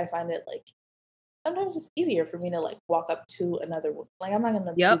I find it like sometimes it's easier for me to like walk up to another woman. Like I'm not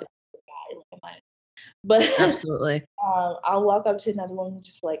gonna do Yep. that to a guy, like, I'm not, but Absolutely. I'll walk up to another woman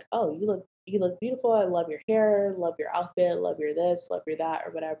just like, "Oh, you look beautiful. I love your hair, love your outfit, love your this, love your that,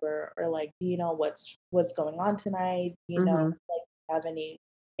 or whatever." Or like, "Do you know what's going on tonight? Do you know Mm-hmm. like have any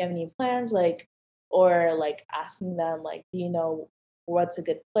plans?" Like, or like asking them like, "Do you know what's a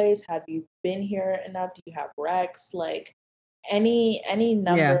good place? Have you been here enough? Do you have Rex?" Like any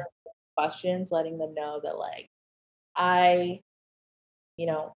number Yeah. of questions, letting them know that like I,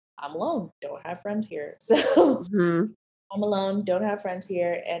 I'm alone, don't have friends here. So Mm-hmm. I'm alone, don't have friends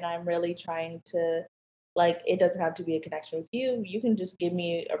here, and I'm really trying to like it doesn't have to be a connection with you. You can just give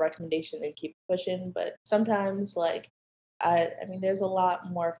me a recommendation and keep pushing. But sometimes like I mean there's a lot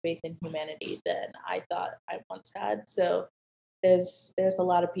more faith in humanity than I thought I once had. So there's a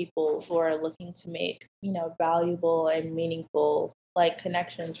lot of people who are looking to make, valuable and meaningful like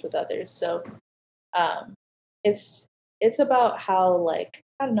connections with others. So um it's it's about how like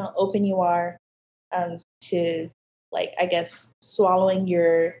I don't know, open you are to like I guess swallowing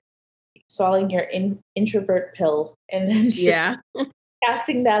your introvert pill and then just Yeah.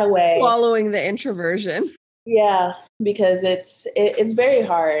 casting that away. Swallowing the introversion. Yeah, because it's very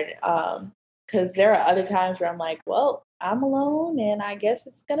hard. Because there are other times where I'm like, well, I'm alone, and I guess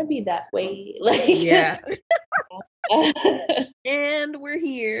it's gonna be that way. Like, Yeah. And we're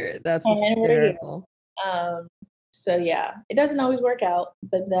here. That's and we're here. hysterical. Um, so yeah, it doesn't always work out,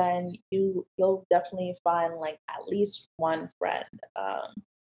 but then you'll definitely find like at least one friend,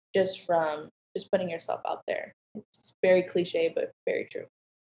 just from just putting yourself out there. It's very cliche, but very true.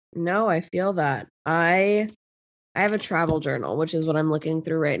 No, I feel that. I have a travel journal, which is what I'm looking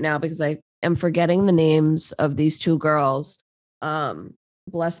through right now because I am forgetting the names of these two girls. Um,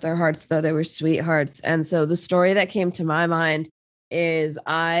 Bless their hearts, though they were sweethearts. And so the story that came to my mind is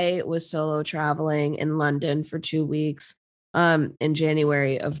I was solo traveling in London for 2 weeks in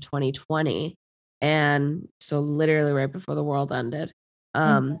January of 2020. And so literally right before the world ended. Mhm.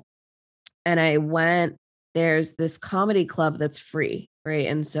 Um, and I went, there's this comedy club that's free, right?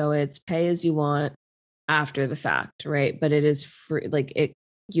 And so it's pay as you want after the fact, right? But it is free, like it,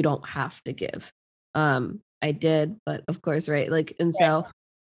 you don't have to give. I did, but of course, right? Like, and Right. so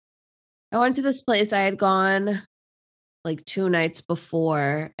I went to this place I had gone like 2 nights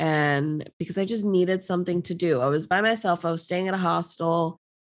before, and because I just needed something to do. I was by myself, I was staying at a hostel.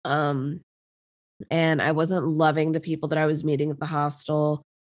 Um, and I wasn't loving the people that I was meeting at the hostel.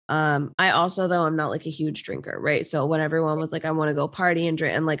 I also, though, I'm not like a huge drinker, right? So when everyone was like, I want to go party and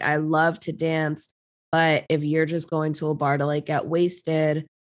drink, and like I love to dance, but if you're just going to a bar to like get wasted,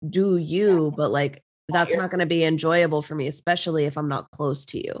 do Yeah. you? But like Not that's your not going to be enjoyable for me, especially if I'm not close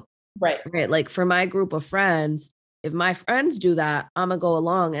to you, right. right? Like for my group of friends, if my friends do that, I'm gonna go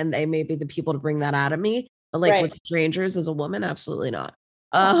along and they may be the people to bring that out of me. But like Right. with strangers as a woman, absolutely not.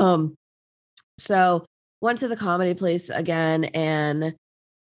 Uh-huh. So went to the comedy place again, and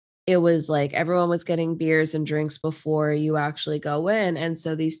it was like everyone was getting beers and drinks before you actually go in. And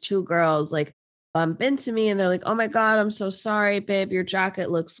so these two girls like bump into me and they're like, "Oh my God, I'm so sorry, babe. Your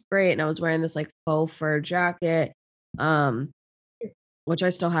jacket looks great." And I was wearing this like faux fur jacket. Um, which I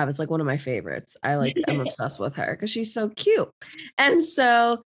still have. It's like one of my favorites. I'm obsessed with her because she's so cute. And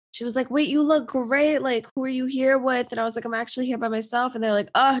so she was like, "Wait, you look great. Like, who are you here with?" And I was like, "I'm actually here by myself." And they're like,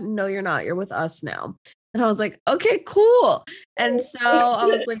 "Oh, no, you're not. You're with us now." And I was like, "Okay, cool." And so I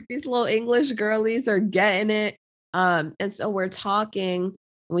was like, these little English girlies are getting it. And so we're talking, and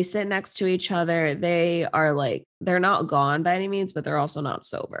we sit next to each other. They are like, they're not gone by any means, but they're also not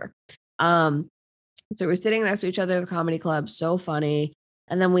sober. Um, so we're sitting next to each other at the comedy club, so funny.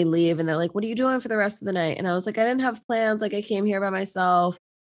 And then we leave and they're like, "What are you doing for the rest of the night?" And I was like, "I didn't have plans. Like I came here by myself.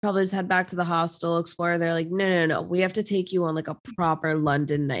 Probably just head back to the hostel, explore." They're like, "No, no, no. We have to take you on like a proper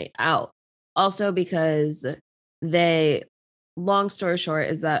London night out." Also because they long story short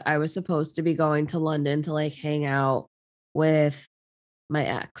is that I was supposed to be going to London to like hang out with my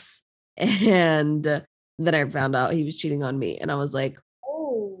ex. And then I found out he was cheating on me. And I was like,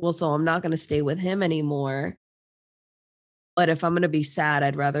 Oh. well, so I'm not going to stay with him anymore. But if I'm going to be sad,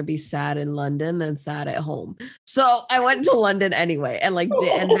 I'd rather be sad in London than sad at home. So I went to London anyway and like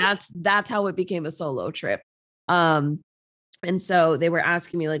and that's how it became a solo trip. Um and so they were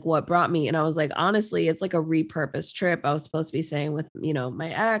asking me like what brought me and I was like honestly it's like a repurposed trip. I was supposed to be staying with, my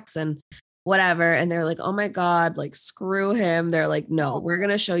ex and whatever and they're like, "Oh my god, like screw him." They're like, "No, we're going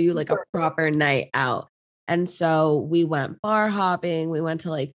to show you like a proper night out." And so we went bar hopping. We went to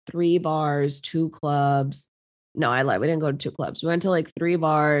like 3 bars, 2 clubs. No, I lied. We didn't go to 2 clubs. We went to like 3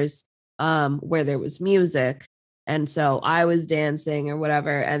 bars where there was music. And so I was dancing or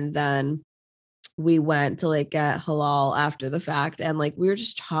whatever and then we went to like get halal after the fact and like we were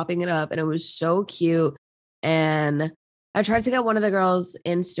just chopping it up and it was so cute. And I tried to get one of the girls'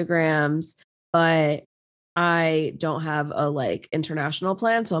 Instagrams, but I don't have a like international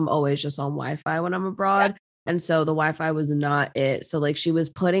plan. So I'm always just on Wi-Fi when I'm Yeah. abroad. And so the Wi-Fi was not it. So like she was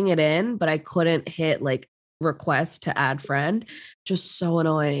putting it in, but I couldn't hit like request to add friend. Just so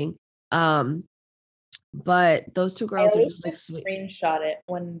annoying. Um, but those 2 I girls are always just like just sweet. screenshot it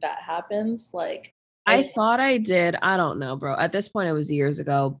when that happens, like, I I s thought I did. I don't know, bro. At this point, it was years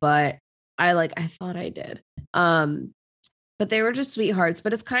ago, but I thought I did. Um, but they were just sweethearts.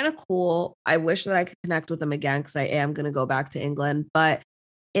 But it's kind of cool. I wish that I could connect with them again because I am gonna go back to England. But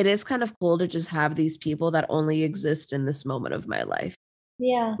it is kind of cool to just have these people that only exist in this moment of my life.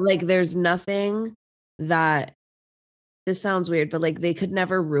 Yeah. Like, there's nothing that this sounds weird, but like they could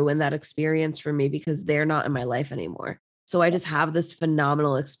never ruin that experience for me because they're not in my life anymore. So I just have this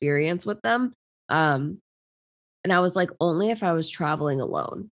phenomenal experience with them. Um, and I was like, only if I was traveling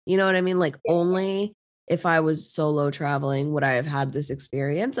alone. You know what I mean? Like, only if I was solo traveling would I have had this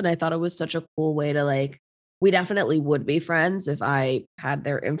experience. And I thought it was such a cool way to like, we definitely would be friends if I had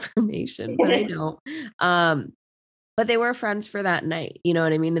their information, but I don't. Um, but they were friends for that night. You know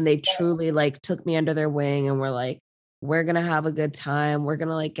what I mean? And they truly like took me under their wing and were like, we're gonna have a good time. We're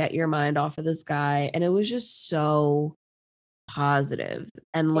gonna like get your mind off of this guy. And it was just so positive.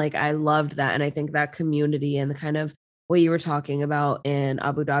 And like I loved that. And I think that community and the kind of what you were talking about in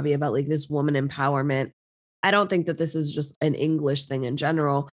Abu Dhabi about like this woman empowerment. I don't think that this is just an English thing in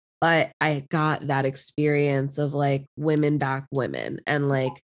general, but I got that experience of like women back women and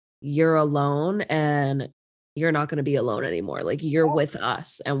like you're alone and you're not going to be alone anymore. Like you're with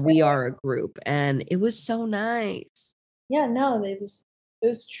us and we are a group. And it was so nice. Yeah, no, it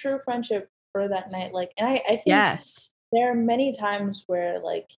was true friendship for that night, like and I think Yes. there are many times where,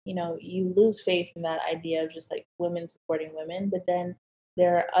 like, you lose faith in that idea of just, like, women supporting women, but then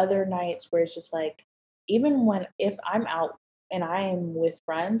there are other nights where it's just, like, even when if I'm out and I am with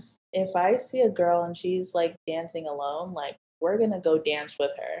friends, if I see a girl and she's, like, dancing alone, like, we're gonna go dance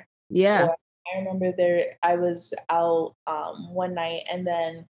with her. Yeah. Or I remember I was out, one night and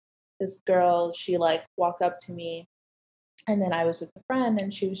then this girl, she, like, walked up to me and then I was with a friend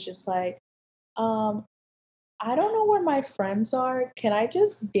and she was just like, um, "I don't know where my friends are. Can I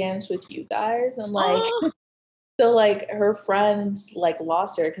just dance with you guys?" And, like Oh, so, like, her friends, like,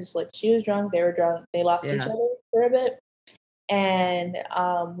 lost her because like, she was drunk, they were drunk, they lost each yeah. other for a bit, and,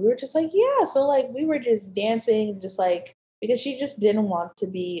 we were just like, "Yeah." So, like, we were just dancing, just, like because she just didn't want to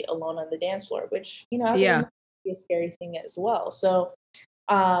be alone on the dance floor, which, as a woman, Yeah. can be a scary thing as well. So,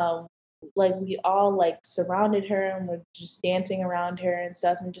 um, like, we all, like, surrounded her and were just dancing around her and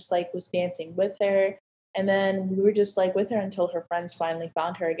stuff and just, like, was dancing with her, and then we were just, like, with her until her friends finally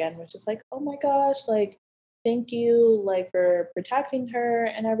found her again, which is like, "Oh my gosh, like, thank you, like, for protecting her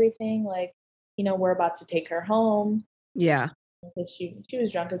and everything, like, we're about to take her home," Yeah. because she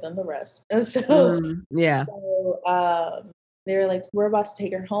was drunker than the rest, and Yeah. they were like, "We're about to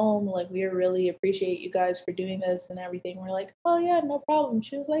take her home, like, we really appreciate you guys for doing this and everything." We're like, "Oh, yeah, no problem."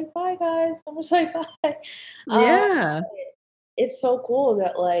 She was like, "Bye, guys." I was like, "Bye." Um, Yeah. it's so cool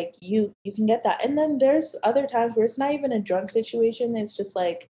that, like, you can get that, and then there's other times where it's not even a drunk situation, it's just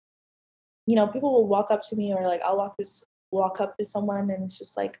like, people will walk up to me or, like, I'll walk up to someone and it's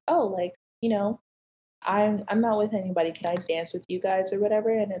just like, "Oh, like, I'm not with anybody. Can I dance with you guys or whatever?"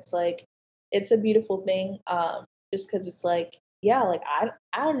 And it's like, it's a beautiful thing. Just because it's like, yeah, like I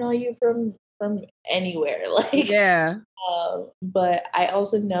don't know you from anywhere. Like, Yeah. but I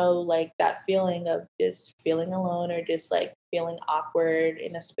also know like that feeling of just feeling alone or just like feeling awkward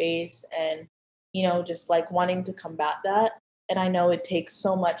in a space and, just like wanting to combat that. And I know it takes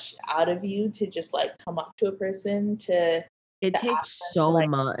so much out of you to just like come up to a person It to ask takes them to so like,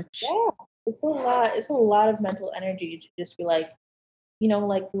 much. yeah, it's a lot. It's a lot of mental energy to just be like,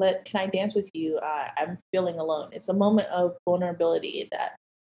 like, can I dance with you? I'm feeling alone. It's a moment of vulnerability that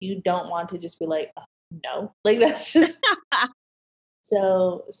you don't want to just be like, no, like that's just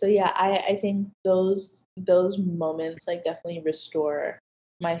so yeah. I think those moments like definitely restore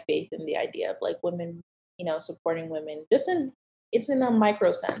my faith in the idea of like women, supporting women. It's in a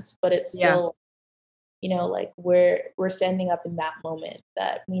micro sense, but it's Yeah. still like we're standing up in that moment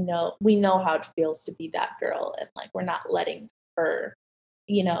that we know how it feels to be that girl and like we're not letting her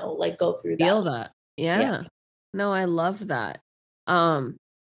like go through that. Feel that. Yeah. Yeah. No, I love that. Um,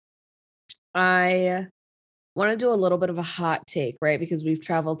 I want to do a little bit of a hot take, right? Because we've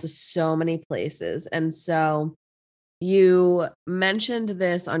traveled to so many places. And so you mentioned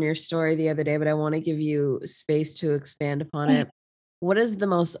this on your story the other day, but I want to give you space to expand upon it. What is the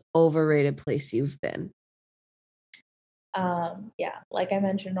most overrated place you've been? Yeah, like I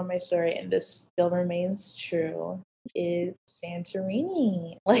mentioned on my story, and this still remains true, is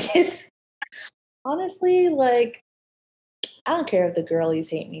Santorini. Like it's honestly like I don't care if the girlies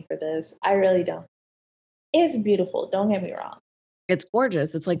hate me for this. I really don't. It's beautiful, don't get me wrong. It's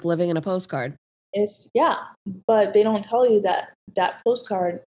gorgeous. It's like living in a postcard. It's yeah, but they don't tell you that that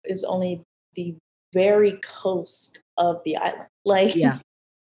postcard is only the very coast of the island. Like Yeah,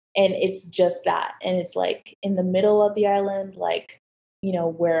 and it's just that, and it's like in the middle of the island, like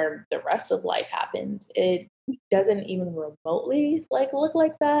where the rest of life happens. It doesn't even remotely like look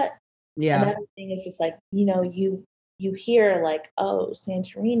like that. And yeah, everything is just like you hear like, oh,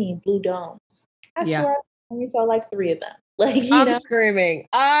 Santorini, blue domes. I yeah. swear I only saw like three of them. Like I'm screaming.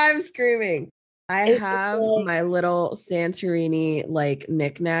 I'm screaming. I it's just have like my little Santorini like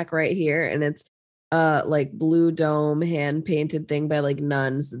knickknack right here, and it's like blue dome hand painted thing by like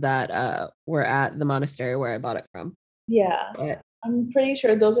nuns that were at the monastery where I bought it from. yeah, But I'm pretty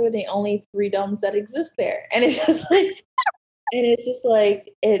sure those are the only three domes that exist there, and it's just like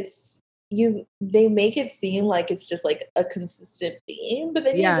it's they make it seem like it's just like a consistent theme, but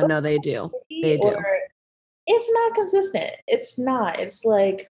then you yeah, go to no, they do. the city They or do. it's not consistent. It's not. It's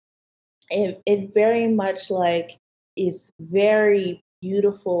like it very much like is very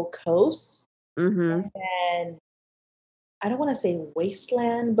beautiful coast Mm-hmm. and I don't want to say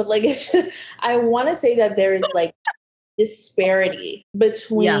wasteland, but like it's just, I want to say that there is like disparity Yeah.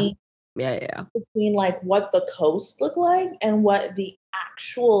 between Yeah, yeah. like what the coast look like and what the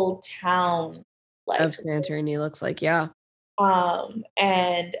actual town Of like. Santorini looks like, yeah.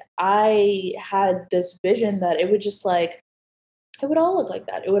 And I had this vision that it would just like it would all look like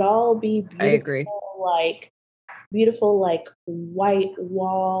that. It would all be I agree. beautiful like white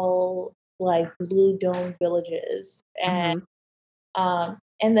wall, like blue dome villages. Mhm.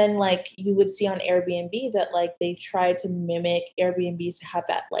 And then like you would see on Airbnb that like they try to mimic Airbnbs to have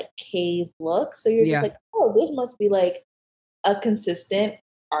that like cave look. So you're just Yeah. like, oh, this must be like a consistent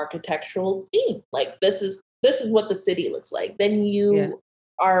architectural theme. Like this is what the city looks like. Then Yeah. you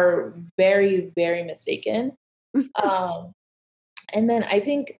are very, very mistaken. Um, and then I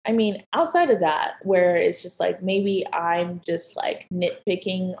think, I mean, outside of that, where it's just like maybe I'm just like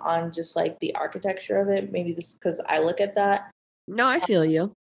nitpicking on just like the architecture of it, maybe this because I look at that. No, I feel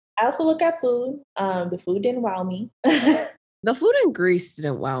you. I also look at food. The food didn't wow me. The food in Greece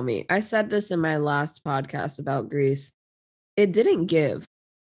didn't wow me. I said this in my last podcast about Greece. It didn't give.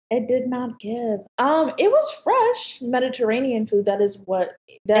 It did not give. It was fresh Mediterranean food. That is what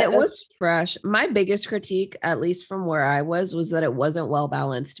It that's was fresh. My biggest critique, at least from where I was that it wasn't well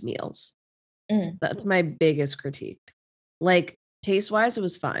balanced meals. mm, That's my biggest critique. Like taste wise, it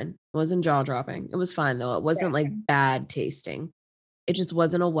was fine. It wasn't jaw dropping. It was fine though. It wasn't like bad tasting. It just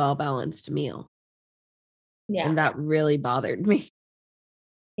wasn't a well balanced meal. yeah. And that really bothered me.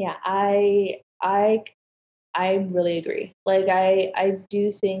 Yeah, I really agree. Like I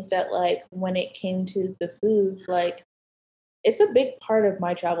do think that like when it came to the food, like it's a big part of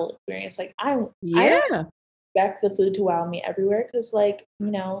my travel experience. Like I don't Yeah. expect the food to wow me everywhere because like,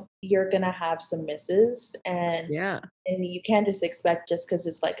 you're gonna have some misses Yeah. and you can't just expect just because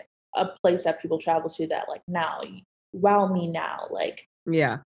it's like a place that people travel to that like now wow me now. Like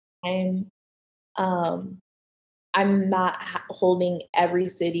Yeah. I'm um I'm not holding every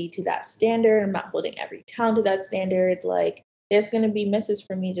city to that standard. I'm not holding every town to that standard. Like, there's going to be misses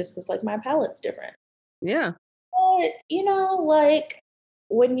for me just because, like, my palate's different. Yeah. But, like,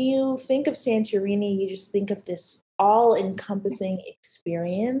 when you think of Santorini, you just think of this all-encompassing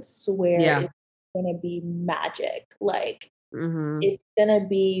experience where Yeah. it's gonna be magic. Like, Mm-hmm. it's gonna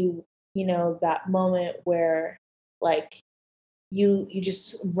be, that moment where, like, you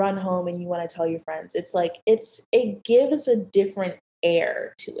just run home and you wanna tell your friends. It's like it gives a different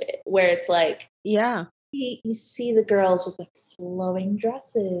air to it, where it's like, Yeah. you see the girls with the flowing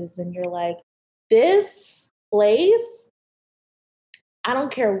dresses, and you're like, "This place, I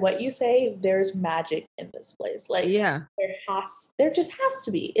don't care what you say, there's magic in this place." Like, Yeah. there just has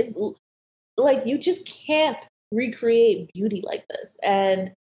to be. Like, you just can't recreate beauty like this,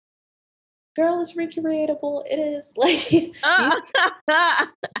 and girl, it's recreatable, it is. Like, you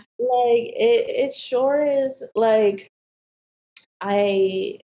like, it sure is. Like,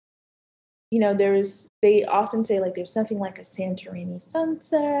 I they often say, like, there's nothing like a Santorini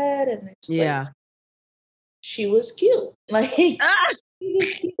sunset, and it's just like, Yeah. she was cute. Like, she Ah!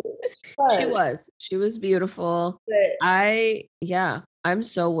 was cute. She But was. She was beautiful. Yeah, I'm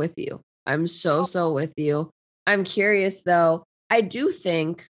so with you. I'm so with you. I'm curious though. I do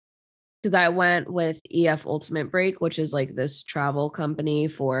think because I went with EF Ultimate Break, which is like this travel company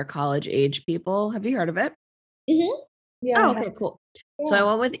for college age people. Have you heard of it? Mhm. Yeah, I Oh, have. okay, cool. So I Yeah.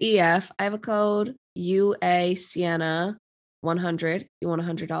 went with EF. I have a code UA Sienna 100. You want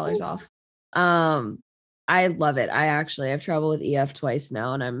 $100 off. Um, I love it. I've traveled with EF twice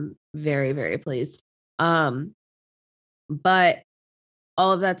now and I'm very, very pleased. Um, but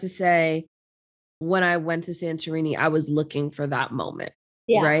all of that to say, when I went to Santorini, I was looking for that moment,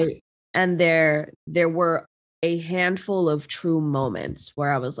 Yeah. right? And there were a handful of true moments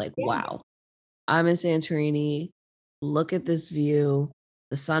where I was like, Yeah. wow, I'm in Santorini. Look at this view.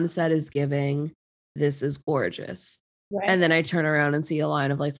 The sunset is giving. This is gorgeous. And Right. then I turn around and see a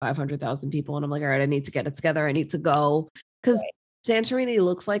line of like 500,000 people. And I'm like, all right, I need to get it together. I need to go. Because Right. Santorini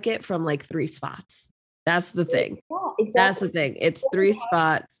looks like it from like three spots. That's the thing. Yeah, That's exactly. the thing. It's You three have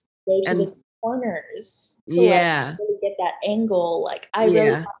spots. to go to And the corners to, like, yeah, really get that angle. Like, I really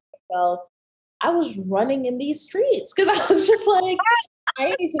yeah. found myself, I was running in these streets because I was just like,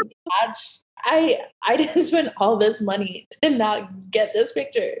 I need to catch. I didn't spend all this money to not get this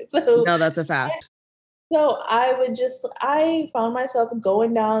picture. No, that's a fact. I found myself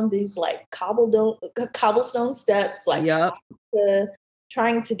going down these, like, cobblestone steps, like, Yep. to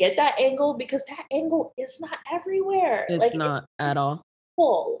trying to get that angle, because that angle is not everywhere. It's Like, it's not at all.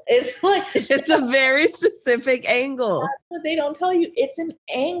 full. It's like, It's a very specific angle. what they don't tell you, it's an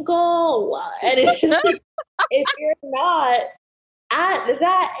angle, and it's just like, if you're not at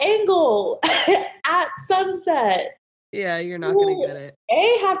that angle at sunset, Yeah, you're not gonna you get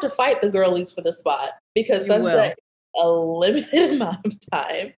it. have to fight the girlies for the spot, because You will, sunset is a limited amount of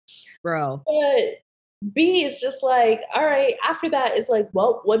time. bro. But B is just like, all right, after that, it's like,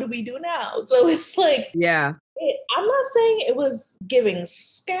 well, what do we do now? So it's like, Yeah. I'm not saying it was giving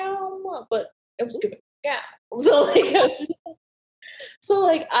scam, but it was giving scam. So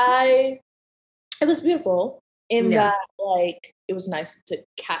like, I it was beautiful in Yeah. that, like, it was nice to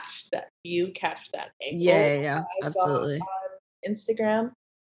catch that view, catch that Yeah, angle yeah, yeah. I saw Absolutely. on Instagram,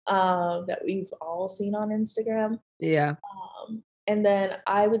 that we've all seen on Instagram. Yeah. And then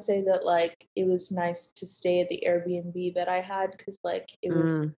I would say that, like, it was nice to stay at the Airbnb that I had, because, like, it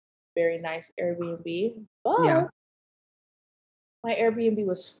was Mm, very nice Airbnb, yeah. but my Airbnb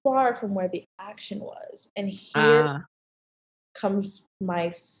was far from where the action was. And here Ah. comes my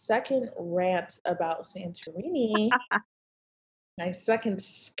second rant about Santorini, my second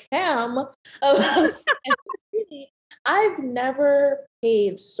scam about Santorini. I've never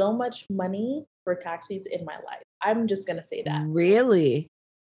paid so much money for taxis in my life. I'm just gonna say that. Really?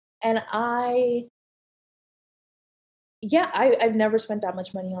 And I've never spent that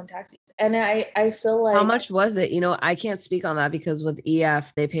much money on taxis. And I feel How like, much was it? I can't speak on that because with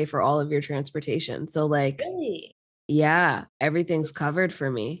EF, they pay for all of your transportation. So like, really, yeah, everything's covered for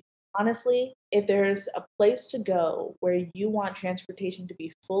me. honestly, if there's a place to go where you want transportation to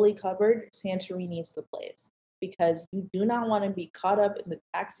be fully covered, Santorini is the place, because you do not want to be caught up in the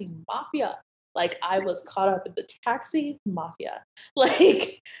taxi mafia. Like, I was caught up in the taxi mafia.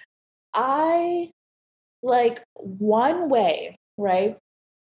 Like, I like, one way, right,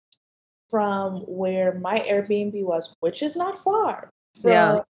 from where my Airbnb was, which is not far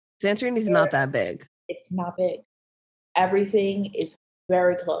Yeah. from Santorini's where, not that big. it's not big. Everything is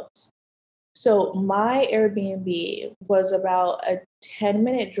very close. So my Airbnb was about a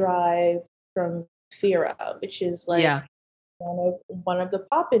 10-minute drive from Fira, which is Yeah. like one of the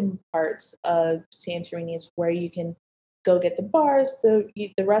pop-in parts of Santorini, is where you can go get the bars, the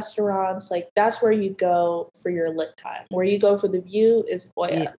restaurants. Like that's where you go for your lit time. Where you go for the view is Yeah.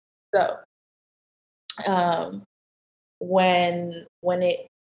 Oya. So um, when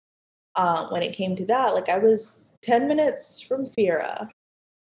it came to that, like I was 10 minutes from Fira,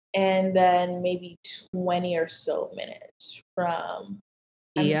 and then maybe 20 or so minutes from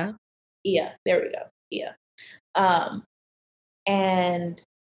Yeah. Ia. There we go, Ia. Um, and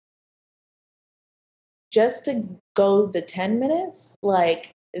just to go the 10 minutes,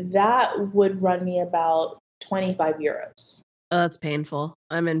 like that would run me about 25 euros. Oh, that's painful.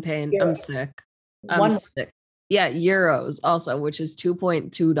 I'm in pain. I'm Euro. sick. I'm One, sick. Yeah, euros also, which is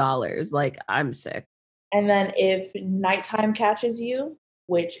 $2.2. Like, I'm sick. and then if nighttime catches you,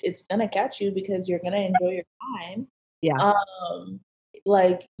 which it's gonna catch you because you're gonna enjoy your time, Yeah, um,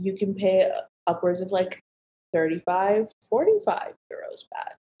 like you can pay upwards of like 35, 45 euros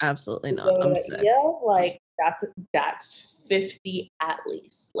back. absolutely To not. go I'm to sick. yeah, like that's 50 at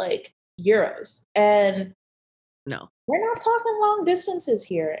least, like euros. And No, we're not talking long distances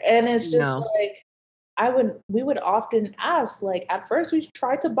here. And it's just no. like we would often ask, like at first we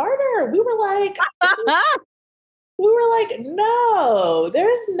tried to barter. We were like, no,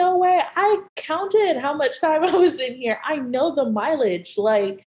 there's no way. I counted how much time I was in here. I know the mileage.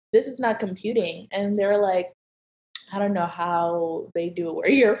 Like, this is not computing. And they're like, I don't know how they do it where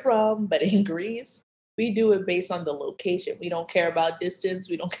you're from, but in Greece, we do it based on the location. We don't care about distance.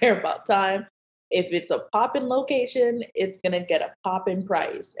 We don't care about time. If it's a pop in location, it's going to get a pop in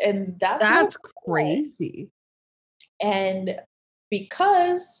price. And that's what That's it's like. crazy. And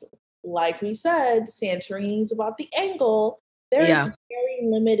because, like we said, Santorini is about the angle, there is Yeah. very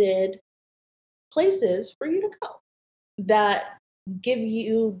limited places for you to go that give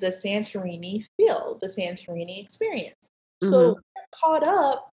you the Santorini feel, the Santorini experience. Hmm. So you're caught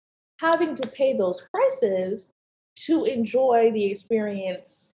up having to pay those prices to enjoy the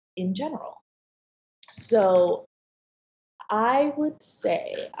experience in general. So I would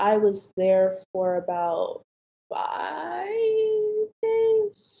say I was there for about 5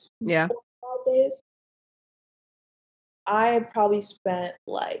 days, Yeah. 4 5 days. I probably spent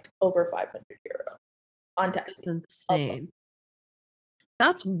like over 500 euro on That's taxi alone. insane.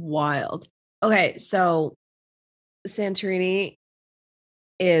 That's wild. Okay, so Santorini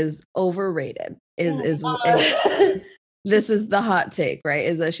is overrated. Is and She's this is the hot take, right?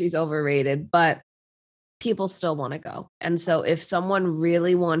 Is that she's overrated, but people still want to go. And so if someone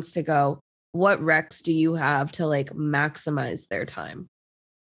really wants to go, what recs do you have to like maximize their time?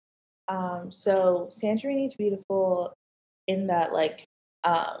 so Santorini is beautiful in that like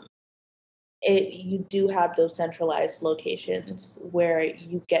um it you do have those centralized locations where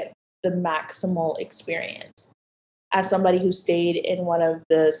you get the maximal experience. As somebody who stayed in one of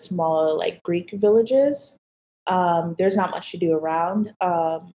the smaller like Greek villages, there's not much to do around.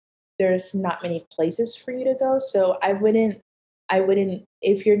 There's not many places for you to go, so I wouldn't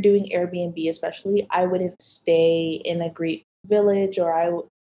if you're doing Airbnb especially, I wouldn't stay in a Greek village, or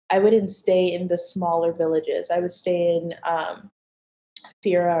I wouldn't stay in the smaller villages. I would stay in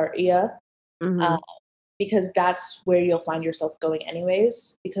Fira or Ia, uh, Hmm. because that's where you'll find yourself going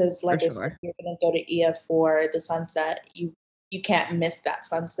anyways. Because For like I said, sure. you're gonna go to Ia for the sunset. You can't miss that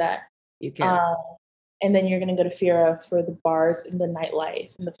sunset. You can't. Um, and then you're gonna go to Fira for the bars and the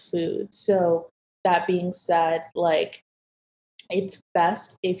nightlife and the food. So that being said, like it's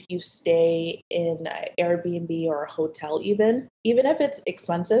best if you stay in a Airbnb or a hotel, even if it's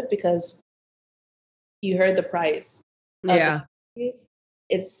expensive, because you heard the price of the Yeah. fees.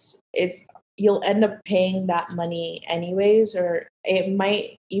 It's you'll end up paying that money anyways, or it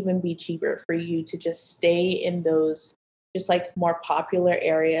might even be cheaper for you to just stay in those just like more popular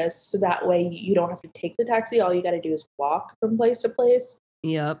areas, so that way you don't have to take the taxi. All you got to do is walk from place to place.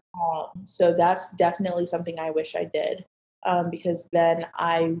 Yep. So that's definitely something I wish I did, because then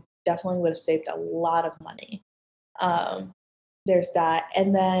I definitely would have saved a lot of money. Um, there's that,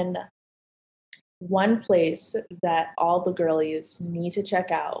 and then one place that all the girlies need to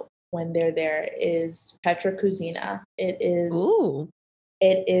check out when they're there is Petra Cucina. Ooh.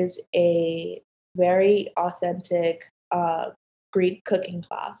 It is a very authentic Greek cooking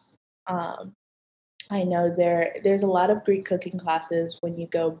class. Um, I know there's a lot of Greek cooking classes when you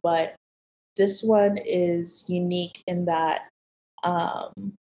go, but this one is unique in that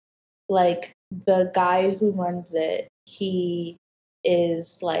um, like the guy who runs it, he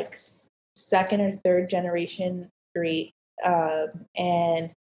is like second or third generation Greek,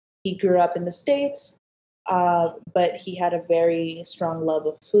 and he grew up in the States, but he had a very strong love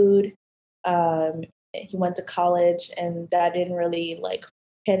of food. He went to college, and that didn't really like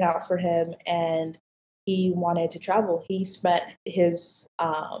pan out for him, and he wanted to travel. He spent his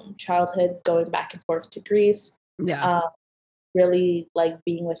childhood going back and forth to Greece, Yeah. um, really like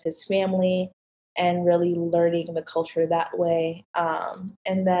being with his family and really learning the culture that way.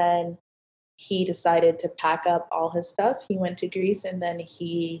 And then he decided to pack up all his stuff. He went to Greece and then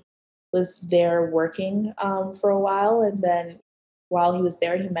he was there working for a while. And then while he was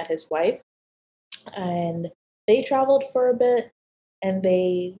there, he met his wife and they traveled for a bit and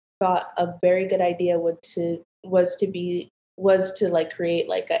they thought a very good idea was to like create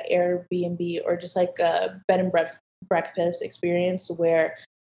like a Airbnb or just like a bed and breakfast experience where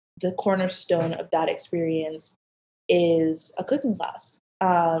the cornerstone of that experience is a cooking class.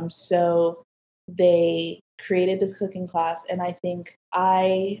 So they created this cooking class, and I think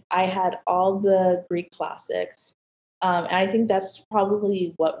I had all the Greek classics, and I think that's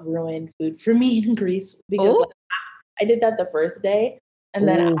probably what ruined food for me in Greece because Oh, like, I did that the first day, and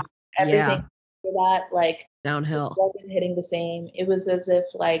then oh, everything yeah. after that, like it Downhill. wasn't hitting the same. It was as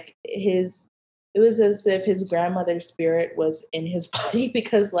if his grandmother's spirit was in his body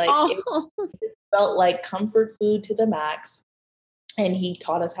because like it Oh, felt like comfort food to the max, and he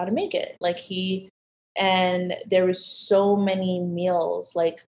taught us how to make it. And there was so many meals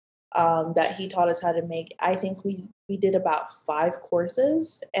that he taught us how to make. I think we did about 5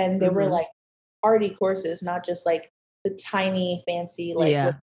 courses, and they were hmm like hearty courses, not just like the tiny fancy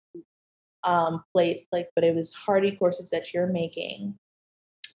yeah. plates, like, but it was hearty courses that you're making.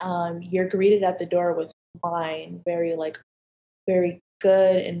 You're greeted at the door with wine, very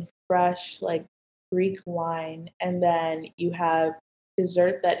good and fresh, like Greek wine. And then you have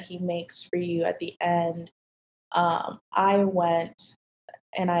dessert that he makes for you at the end. I went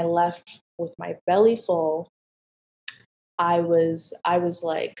and I left with my belly full. I was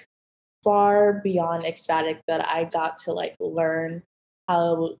like far beyond ecstatic that I got to like learn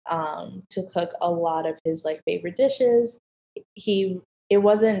how to cook a lot of his like favorite dishes. He It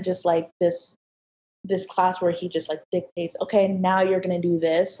wasn't just like this class where he just like dictates, okay, now you're gonna do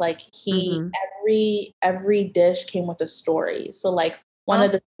this. Like he hmm every dish came with a story. So like one of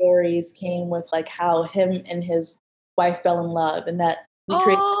Oh, the stories came with like how him and his wife fell in love and that we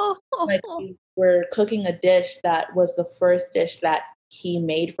created oh, like we were cooking a dish that was the first dish that he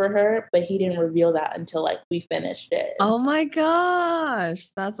made for her, but he didn't reveal that until like we finished it. And oh so my gosh.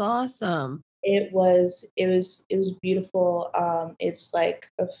 That's awesome. it was beautiful. It's like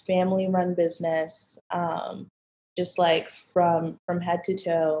a family run business, just like from head to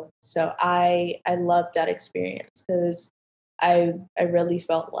toe. So I loved that experience because I really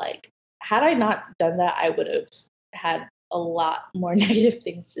felt like had I not done that, I would have had a lot more negative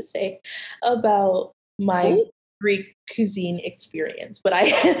things to say about my Oh, Greek cuisine experience. But I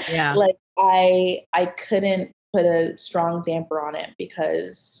yeah. like I couldn't put a strong damper on it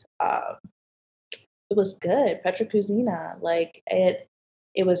because it was good. Petra Cucina,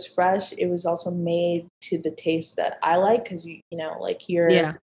 it was fresh. It was also made to the taste that I like because you know, like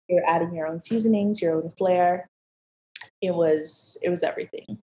Yeah. you're adding your own seasonings, your own flair. It was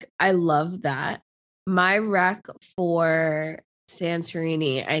everything. I love that. My rec for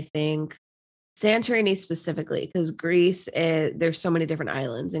Santorini, I think Santorini specifically, because Greece, there's so many different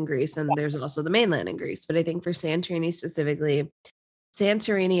islands in Greece, and there's also the mainland in Greece. But I think for Santorini specifically,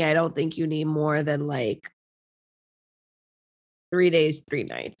 Santorini, I don't think you need more than like 3 days, 3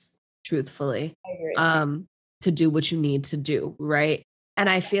 nights, truthfully, I agree. um, to do what you need to do, right? And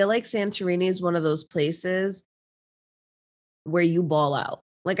I feel like Santorini is one of those places where you ball out.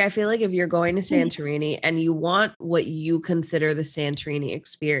 Like, I feel like if you're going to Santorini and you want what you consider the Santorini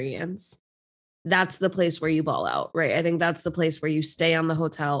experience, that's the place where you ball out, right? I think that's the place where you stay on the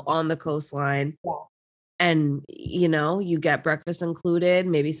hotel on the coastline Yeah, and, you know, you get breakfast included.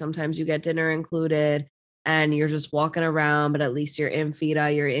 Maybe sometimes you get dinner included and you're just walking around, but at least you're in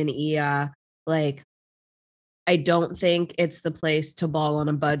Fida, you're in Ia. Like, I don't think it's the place to ball on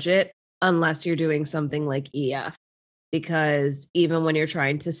a budget unless you're doing something like EF because even when you're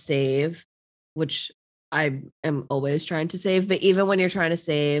trying to save, which I am always trying to save, but even when you're trying to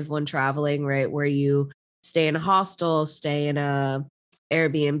save when traveling, right, where you stay in a hostel, stay in a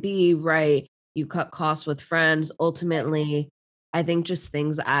Airbnb, right, you cut costs with friends, ultimately, I think just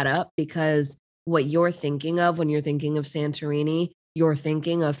things add up because what you're thinking of when you're thinking of Santorini, you're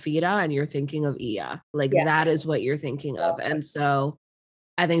thinking of Fira and you're thinking of Ia. Like yeah, that is what you're thinking of. And so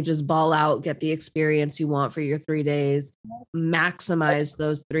I think just ball out, get the experience you want for your 3 days, maximize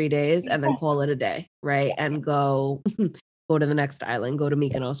those 3 days, and then call it a day, right? And go go to the next island, go to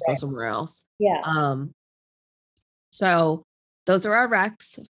Mykonos, go right. somewhere else. Yeah. Um, so those are our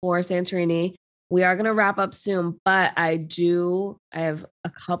recs for Santorini. We are gonna wrap up soon, but I have a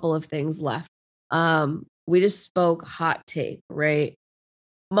couple of things left. We just spoke hot take, right?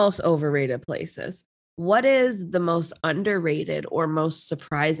 Most overrated places. What is the most underrated or most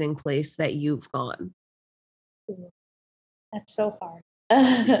surprising place that you've gone? Ooh, that's so hard.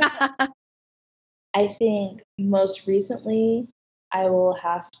 I think most recently, I will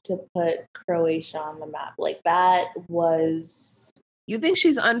have to put Croatia on the map. Like that was You think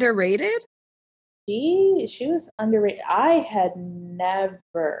she's underrated? she was underrated. I had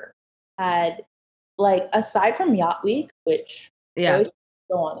never had like aside from Yacht Week, which Yeah. Croatia is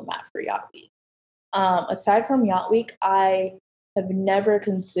still on the map for Yacht Week. Aside from Yacht Week, I have never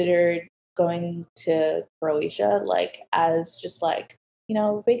considered going to Croatia like as just like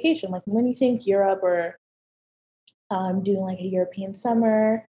vacation. Like when you think Europe or doing like a European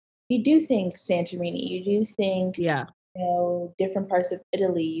summer. You do think Santorini, you do think, Yeah. different parts of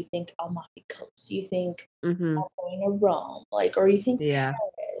Italy, you think Amalfi Coast, you think Hmm. going to Rome, like, or you think Yeah.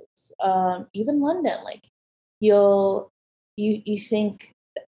 Paris, even London, like you'll you think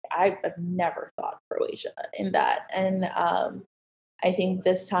I've never thought Croatia in that. And I think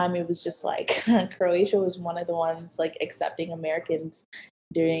this time it was just like Croatia was one of the ones like accepting Americans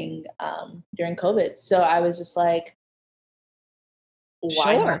during COVID. So I was just like,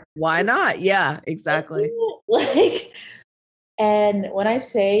 why not? Sure. Why not? Yeah, Let's do exactly. it. Like, and when I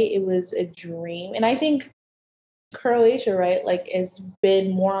say it was a dream, and I think Croatia, right, like, has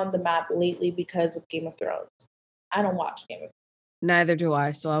been more on the map lately because of Game of Thrones. I don't watch Game of Thrones. Neither do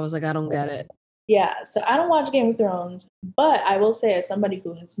I. So I was like, I don't get it. Yeah, so I don't watch Game of Thrones, but I will say, as somebody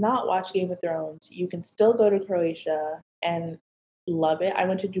who has not watched Game of Thrones, you can still go to Croatia and love it. I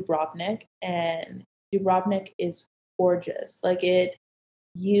went to Dubrovnik, and Dubrovnik is gorgeous. Like it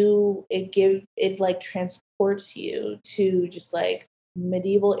like transports you to just like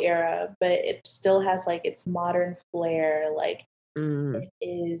medieval era, but it still has like its modern flair. Like Mm, it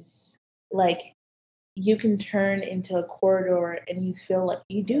is like you can turn into a corridor and you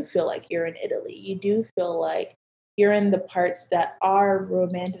do feel like you're in Italy. You do feel like you're in the parts that are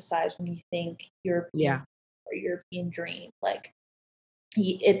romanticized when you think European yeah. or European dream. Like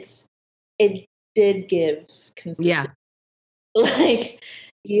it's it did give consistent. Yeah. Like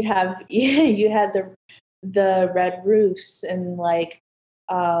you have you had the red roofs and like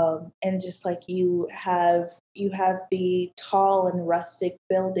and just like you have the tall and rustic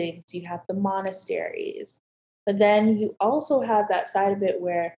buildings, you have the monasteries, but then you also have that side of it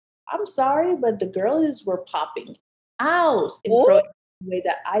where I'm sorry but the girls were popping out in Oh, Croatia in a way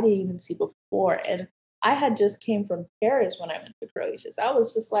that I didn't even see before. And I had just came from Paris when I went to Croatia, so I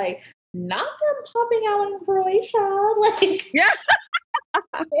was just like, not them popping out in Croatia. Like yeah.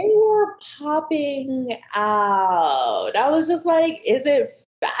 they were popping out. I was just like, is it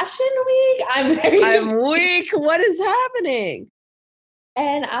fashion week? I'm very confused. I'm weak. What is happening?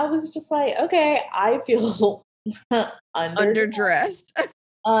 And I was just like, okay, I feel under. Underdressed.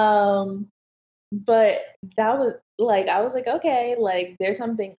 Um, but that was like, I was like, okay, like there's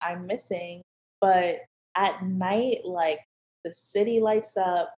something I'm missing. But at night, like the city lights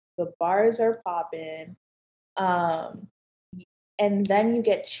up, the bars are popping. Um, and then you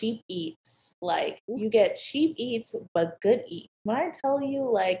get cheap eats. Like you get cheap eats, but good eats. When I tell you,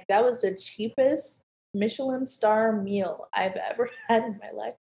 like that was the cheapest Michelin star meal I've ever had in my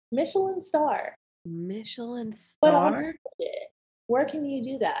life. Michelin star, Michelin but on star? budget. Where can you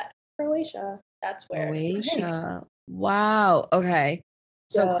do that? Croatia. That's where. Like, Croatia. Wow. Okay.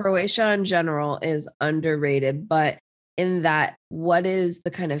 So so, Croatia in general is underrated, but in that, what is the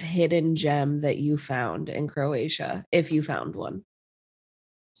kind of hidden gem that you found in Croatia, if you found one?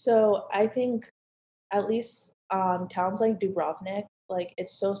 so I think at least towns like Dubrovnik, like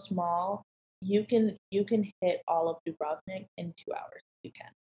it's so small, you can hit all of Dubrovnik in 2 hours. You can.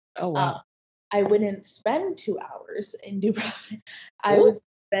 Oh, Um, wow. I wouldn't spend 2 hours in Dubrovnik. I Oh, would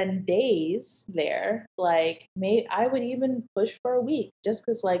spend days there. Like, may I would even push for a week, just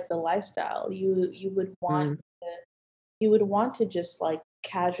because like the lifestyle. mm, You would want to just like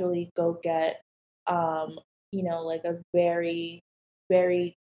casually go get um, like a very,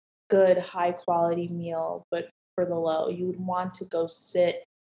 very good high quality meal, but for the low. You would want to go sit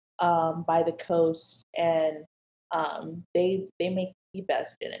by the coast, and they make the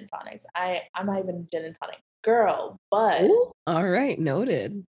best gin and tonics. I'm not even a gin and tonic girl, but oh, all right.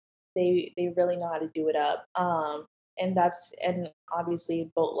 Noted. they really know how to do it up. And obviously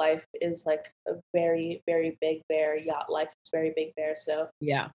boat life is like a very, very big there. Yacht life is very big there. So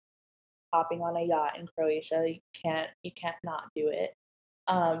Yeah. hopping on a yacht in Croatia, you can't not do it.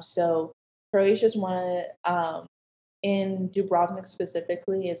 So Croatia's one of in Dubrovnik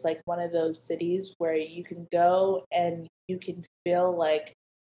specifically, it's like one of those cities where you can go and you can feel like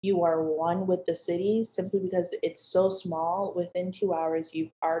you are one with the city simply because it's so small. Within 2 hours,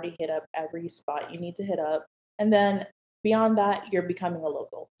 you've already hit up every spot you need to hit up. And then beyond that, you're becoming a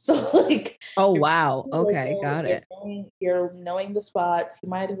local. So like Oh, you're wow. becoming a Okay. local, Got it. you're knowing the spots, you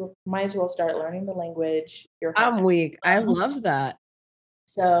might as well start learning the language, you're home. I'm weak. I Um, love that.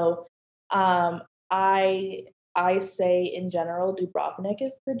 so um I I say in general, Dubrovnik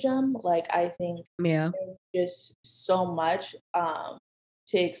is the gem. Like I think Yeah. there's just so much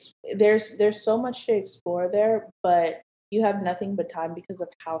there's so much to explore there, but you have nothing but time because of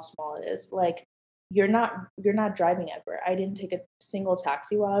how small it is. Like you're not driving ever. I didn't take a single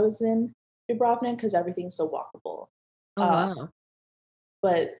taxi while I was in Dubrovnik because everything's so walkable. Oh, Uh, wow.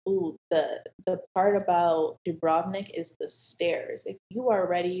 but ooh, the part about Dubrovnik is the stairs. If you are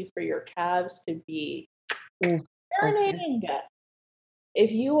ready for your calves to be Ooh, okay. burning,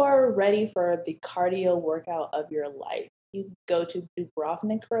 if you are ready for the cardio workout of your life, you go to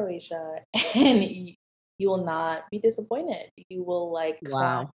Dubrovnik, Croatia, and you will not be disappointed. You will like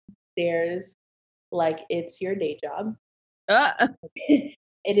climb Wow. stairs like it's your day job. Uh,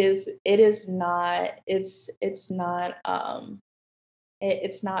 It is not it's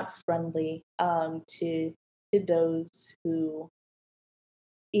not friendly to those who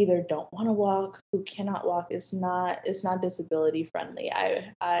either don't want to walk, who cannot walk. It's not disability friendly.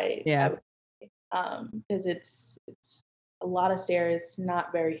 I yeah. would because it's a lot of stairs,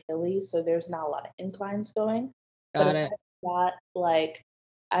 not very hilly, so there's not a lot of inclines going. But Got aside it. from that, like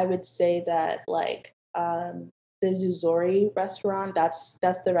I would say that the Zuzori restaurant, that's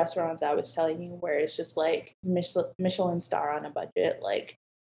the restaurant that I was telling you where it's just like Michelin star on a budget. Like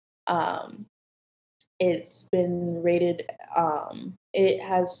um it's been rated it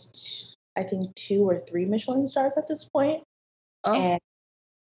has I think 2 or 3 Michelin stars at this point, Oh, and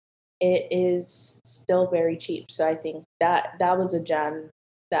it is still very cheap. So I think that was a gem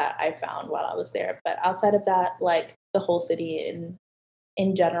that I found while I was there. But outside of that, like the whole city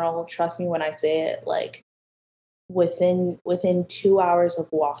in general, trust me when I say it, like within 2 hours of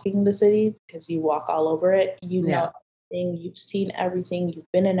walking the city, because you walk all over it, you know yeah. everything, you've seen everything,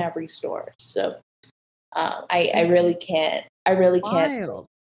 you've been in every store. So I really can't Wild.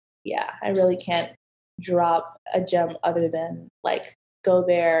 yeah, I really can't drop a gem other than like go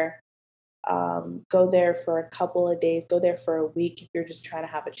there go there for a couple of days, go there for a week if you're just trying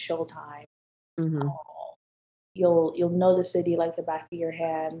to have a chill time. Hmm. Uh, you'll know the city like the back of your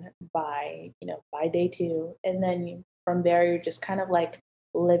hand by day two, and then from there you're just kind of like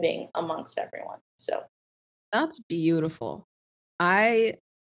living amongst everyone. So That's beautiful. I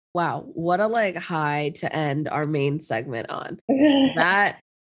Wow, what a like high to end our main segment on. That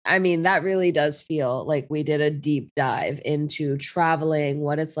I mean, that really does feel like we did a deep dive into traveling,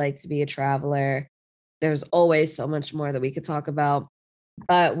 what it's like to be a traveler. There's always so much more that we could talk about,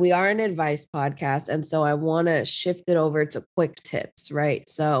 but we are an advice podcast. And so I want to shift it over to quick tips, right?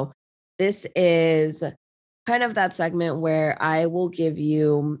 So this is kind of that segment where I will give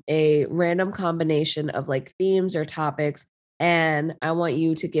you a random combination of like themes or topics. And I want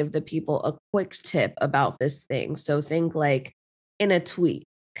you to give the people a quick tip about this thing. So think like in a tweet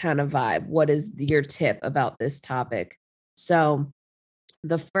kind of vibe. What is your tip about this topic? So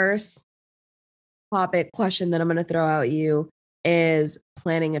the first topic question that I'm going to throw out you is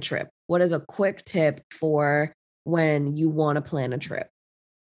planning a trip. What is a quick tip for when you want to plan a trip?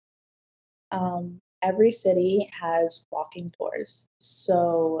 every city has walking tours.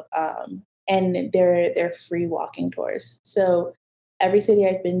 So and they're free walking tours. So every city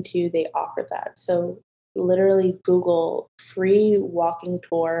I've been to, they offer that. So literally Google free walking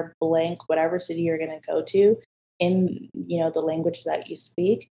tour blank whatever city you're going to go to in the language that you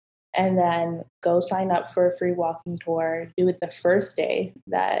speak, and then go sign up for a free walking tour. Do it the first day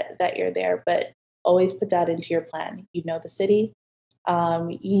that you're there, but always put that into your plan. You know the city,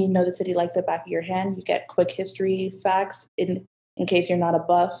 you know the city like the back of your hand. You get quick history facts in case you're not a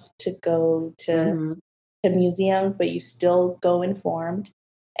buff to go Mhm. to museum, but you still go informed.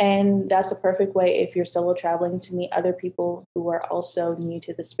 And that's a perfect way if you're solo traveling to meet other people who are also new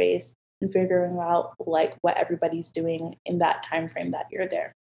to the space and figuring out like what everybody's doing in that time frame that you're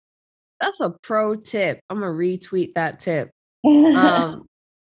there. That's a pro tip. I'm gonna retweet that tip. Um,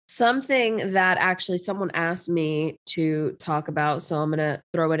 Something that actually someone asked me to talk about, so I'm gonna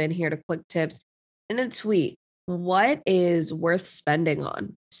throw it in here to quick tips in a tweet. What is worth spending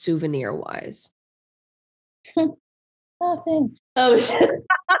on souvenir wise? Nothing. Oh, shit.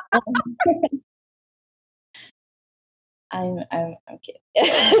 Um, I'm kidding.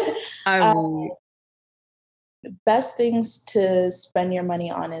 uh, I'm best things to spend your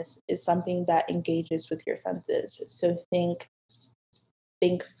money on is something that engages with your senses. So think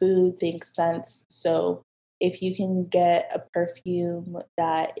think food, think scents. So if you can get a perfume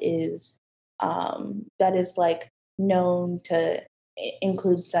that is like known to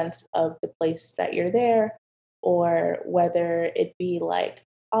include scents of the place that you're there, or whether it be like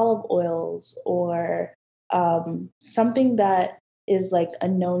olive oils or something that is like a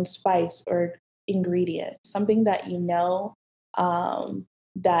known spice or ingredient, something that you know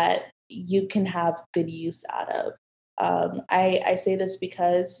that you can have good use out of. I say this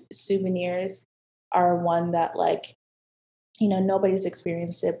because souvenirs are one that, like, nobody's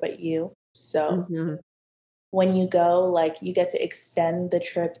experienced it but you. So Mhm. when you go, like, you get to extend the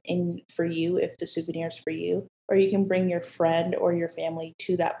trip in for you if the souvenir's for you, or you can bring your friend or your family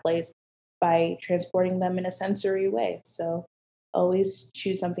to that place by transporting them in a sensory way. So always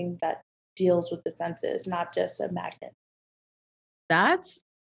choose something that deals with the senses, not just a magnet. That's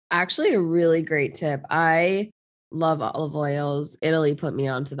actually a really great tip. I love olive oils. Italy put me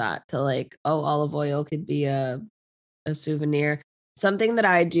onto that to like, oh, olive oil could be a souvenir. Something that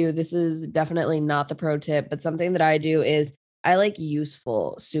I do, this is definitely not the pro tip, but something that I do is I like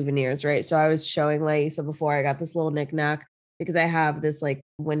useful souvenirs, right? So I was showing Laisa before I got this little knickknack because I have this like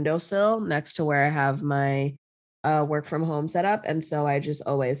windowsill next to where I have my work from home setup. And so I just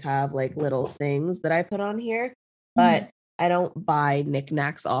always have like little things that I put on here. Mhm. But I don't buy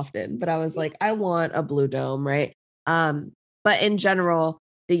knickknacks often. But I was like, I want a blue dome, right? But in general,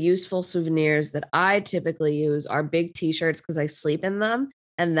 the useful souvenirs that I typically use are big t-shirts because I sleep in them,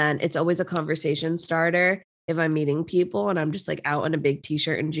 and then it's always a conversation starter if I'm meeting people and I'm just, like, out in a big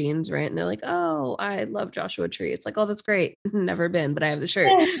t-shirt and jeans, right? And they're like, "Oh, I love Joshua Tree." It's like, "Oh, that's great. Never been, but I have the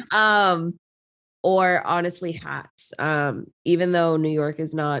shirt." Um, or honestly, hats. Even though New York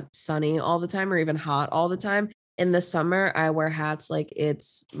is not sunny all the time or even hot all the time, in the summer, I wear hats like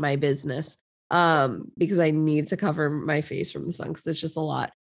it's my business, because I need to cover my face from the sun because it's just a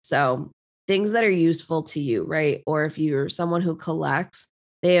lot. So, things that are useful to you, right? Or if you're someone who collects,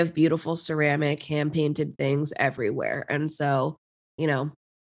 they have beautiful ceramic, hand painted things everywhere. And so, you know,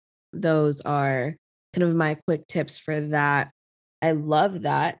 those are kind of my quick tips for that. I love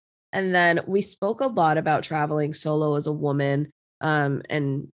that. And then we spoke a lot about traveling solo as a woman,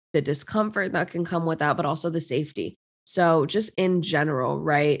 and the discomfort that can come with that, but also the safety. So, just in general,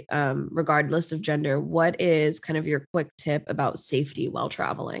 right? Regardless of gender, what is kind of your quick tip about safety while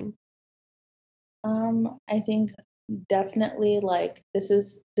traveling? I think definitely, like, this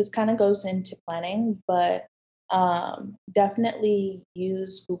kind of goes into planning, but definitely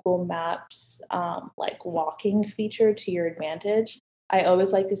use Google Maps like walking feature to your advantage. I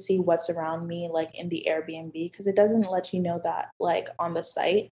always like to see what's around me, like in the Airbnb, because it doesn't let you know that like on the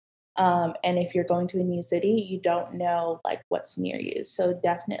site. And if you're going to a new city, you don't know like what's near you. So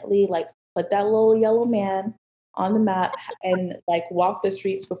definitely like put that little yellow man on the map and like walk the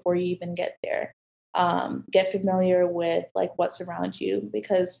streets before you even get there. Get familiar with like what's around you,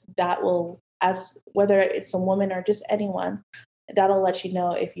 because that will, as whether it's a woman or just anyone, that'll let you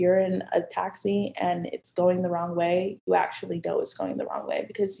know if you're in a taxi and it's going the wrong way. You actually know it's going the wrong way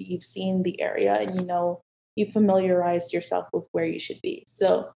because you've seen the area and you know you familiarized yourself with where you should be.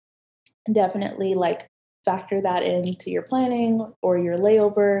 So definitely like factor that into your planning or your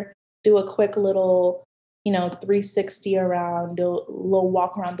layover. Do a quick little, 360 around, do a little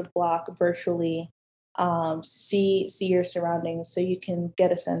walk around the block virtually. See your surroundings so you can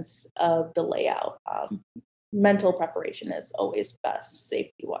get a sense of the layout. Mental preparation is always best,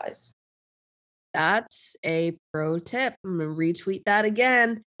 safety wise. That's a pro tip. I'm gonna retweet that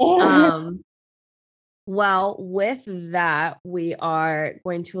again. Um, Well, with that, we are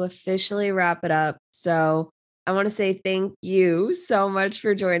going to officially wrap it up. So, I want to say thank you so much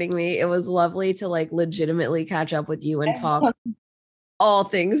for joining me. It was lovely to like legitimately catch up with you and talk all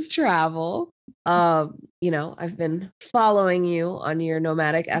things travel. I've been following you on your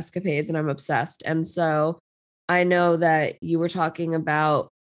nomadic escapades and I'm obsessed. And so, I know that you were talking about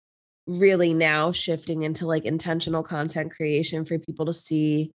really now shifting into like intentional content creation for people to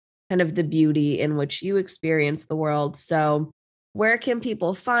see kind of the beauty in which you experience the world. So, where can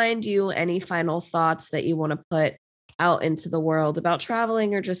people find you? Any final thoughts that you want to put out into the world about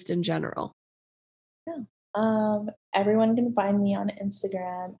traveling or just in general? Yeah. Everyone can find me on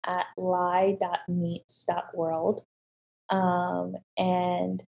Instagram at lie.meets.world.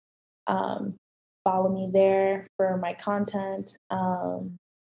 And follow me there for my content.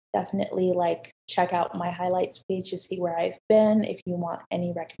 Definitely like check out my highlights page to see where I've been. If you want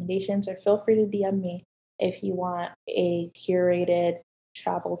any recommendations, or feel free to DM me if you want a curated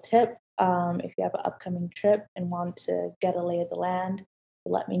travel tip. If you have an upcoming trip and want to get a lay of the land,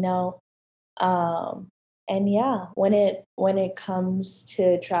 let me know. Um, and yeah, when it comes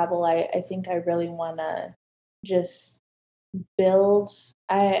to travel, I think I really want to just build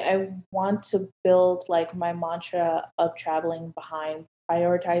I want to build like my mantra of traveling behind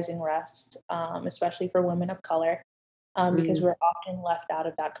prioritizing rest, especially for women of color, because Mm, we're often left out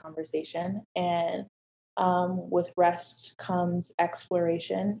of that conversation. And with rest comes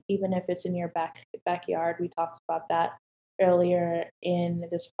exploration, even if it's in your backyard. We talked about that earlier in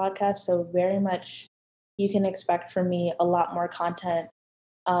this podcast. So very much you can expect from me a lot more content,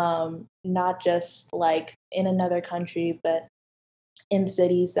 not just like in another country, but in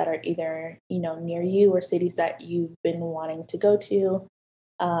cities that are either, near you or cities that you've been wanting to go to.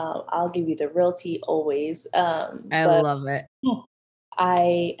 I'll give you the real tea always. I But love it.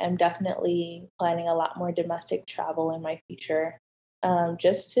 I am definitely planning a lot more domestic travel in my future,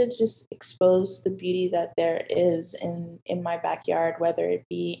 just to just expose the beauty that there is in my backyard, whether it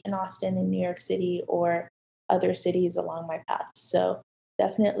be in Austin, in New York City, or other cities along my path. So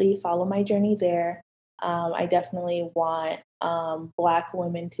definitely follow my journey there. I definitely want Black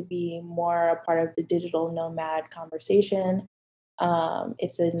women to be more a part of the digital nomad conversation.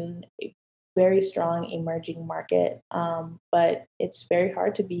 It's a very strong emerging market, but it's very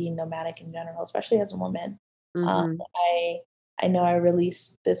hard to be nomadic in general, especially as a woman. Um, Hmm. I I know I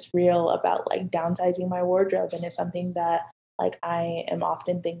released this reel about like downsizing my wardrobe, and it's something that like I am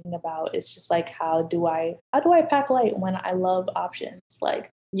often thinking about. It's just like how do I pack light when I love options? Like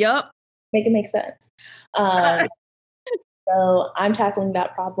Yup. make it make sense. Um, so I'm tackling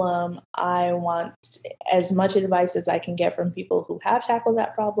that problem. I want as much advice as I can get from people who have tackled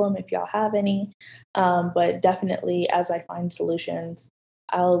that problem, if y'all have any. But definitely, as I find solutions,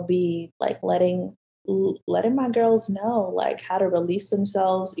 I'll be like letting my girls know like how to release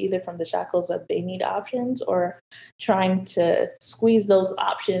themselves either from the shackles of they need options or trying to squeeze those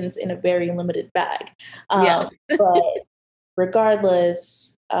options in a very limited bag. Yes. But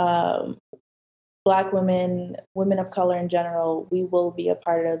regardless, Black women, women of color in general, we will be a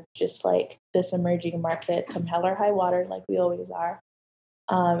part of just like this emerging market come hell or high water, like we always are,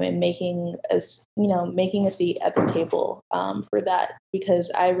 and making us, making a seat at the table, for that, because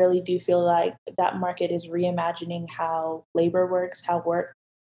I really do feel like that market is reimagining how labor works, how work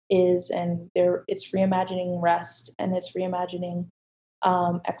is, and it's reimagining rest and it's reimagining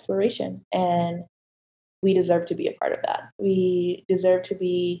exploration. And we deserve to be a part of that. We deserve to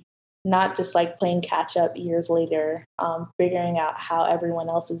be not just like playing catch up years later, figuring out how everyone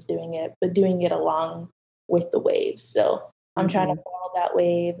else is doing it, but doing it along with the waves. So I'm trying to Hmm. follow that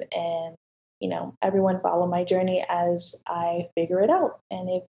wave, and everyone follow my journey as I figure it out. And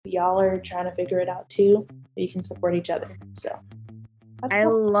if y'all are trying to figure it out too, we can support each other. So that's I that.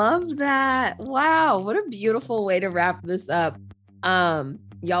 love that. Wow, what a beautiful way to wrap this up.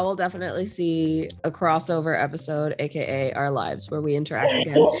 Y'all will definitely see a crossover episode, aka our lives, where we interact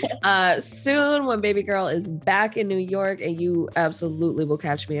again. Soon when baby girl is back in New York, and you absolutely will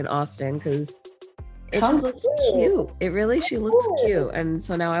catch me in Austin because it just Come looks through. cute. It really, she looks cute. And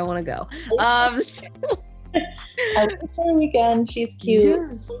so now I want to go. So- At least for the weekend, she's cute.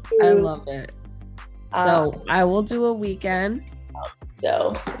 yes, Come I through. love it. Uh, So I will do a weekend.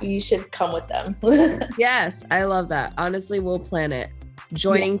 So you should come with them. Yes, I love that. Honestly, we'll plan it. Yeah.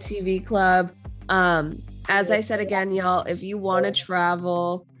 Joining TV Club. As I said again, y'all, if you want to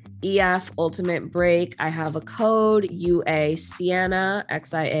travel, EF Ultimate Break, I have a code UA Sienna,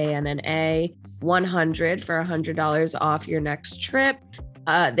 XIANNA 100 for $100 off your next trip.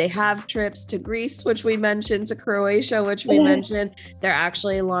 They have trips to Greece, which we mentioned, to Croatia, which we mentioned. They're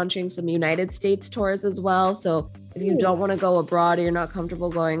actually launching some United States tours as well. So if you don't want to go abroad or you're not comfortable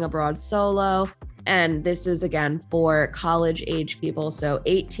going abroad solo, and this is again for college age people, so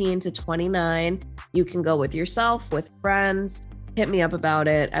 18 to 29, you can go with yourself, with friends. Hit me up about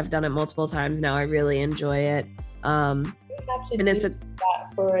it. I've done it multiple times now. I really enjoy it. We have to And do it's a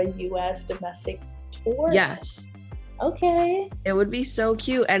that for a US domestic tour. yes, Okay. it would be so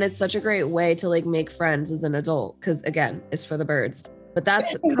cute. And it's such a great way to like make friends as an adult. Cause again, it's for the birds, but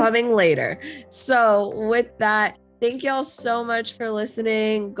that's coming later. So with that, thank y'all so much for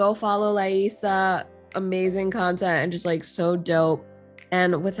listening. Go follow Laissa. Amazing content and just like so dope.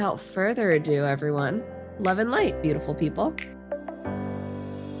 And without further ado, everyone, love and light, beautiful people.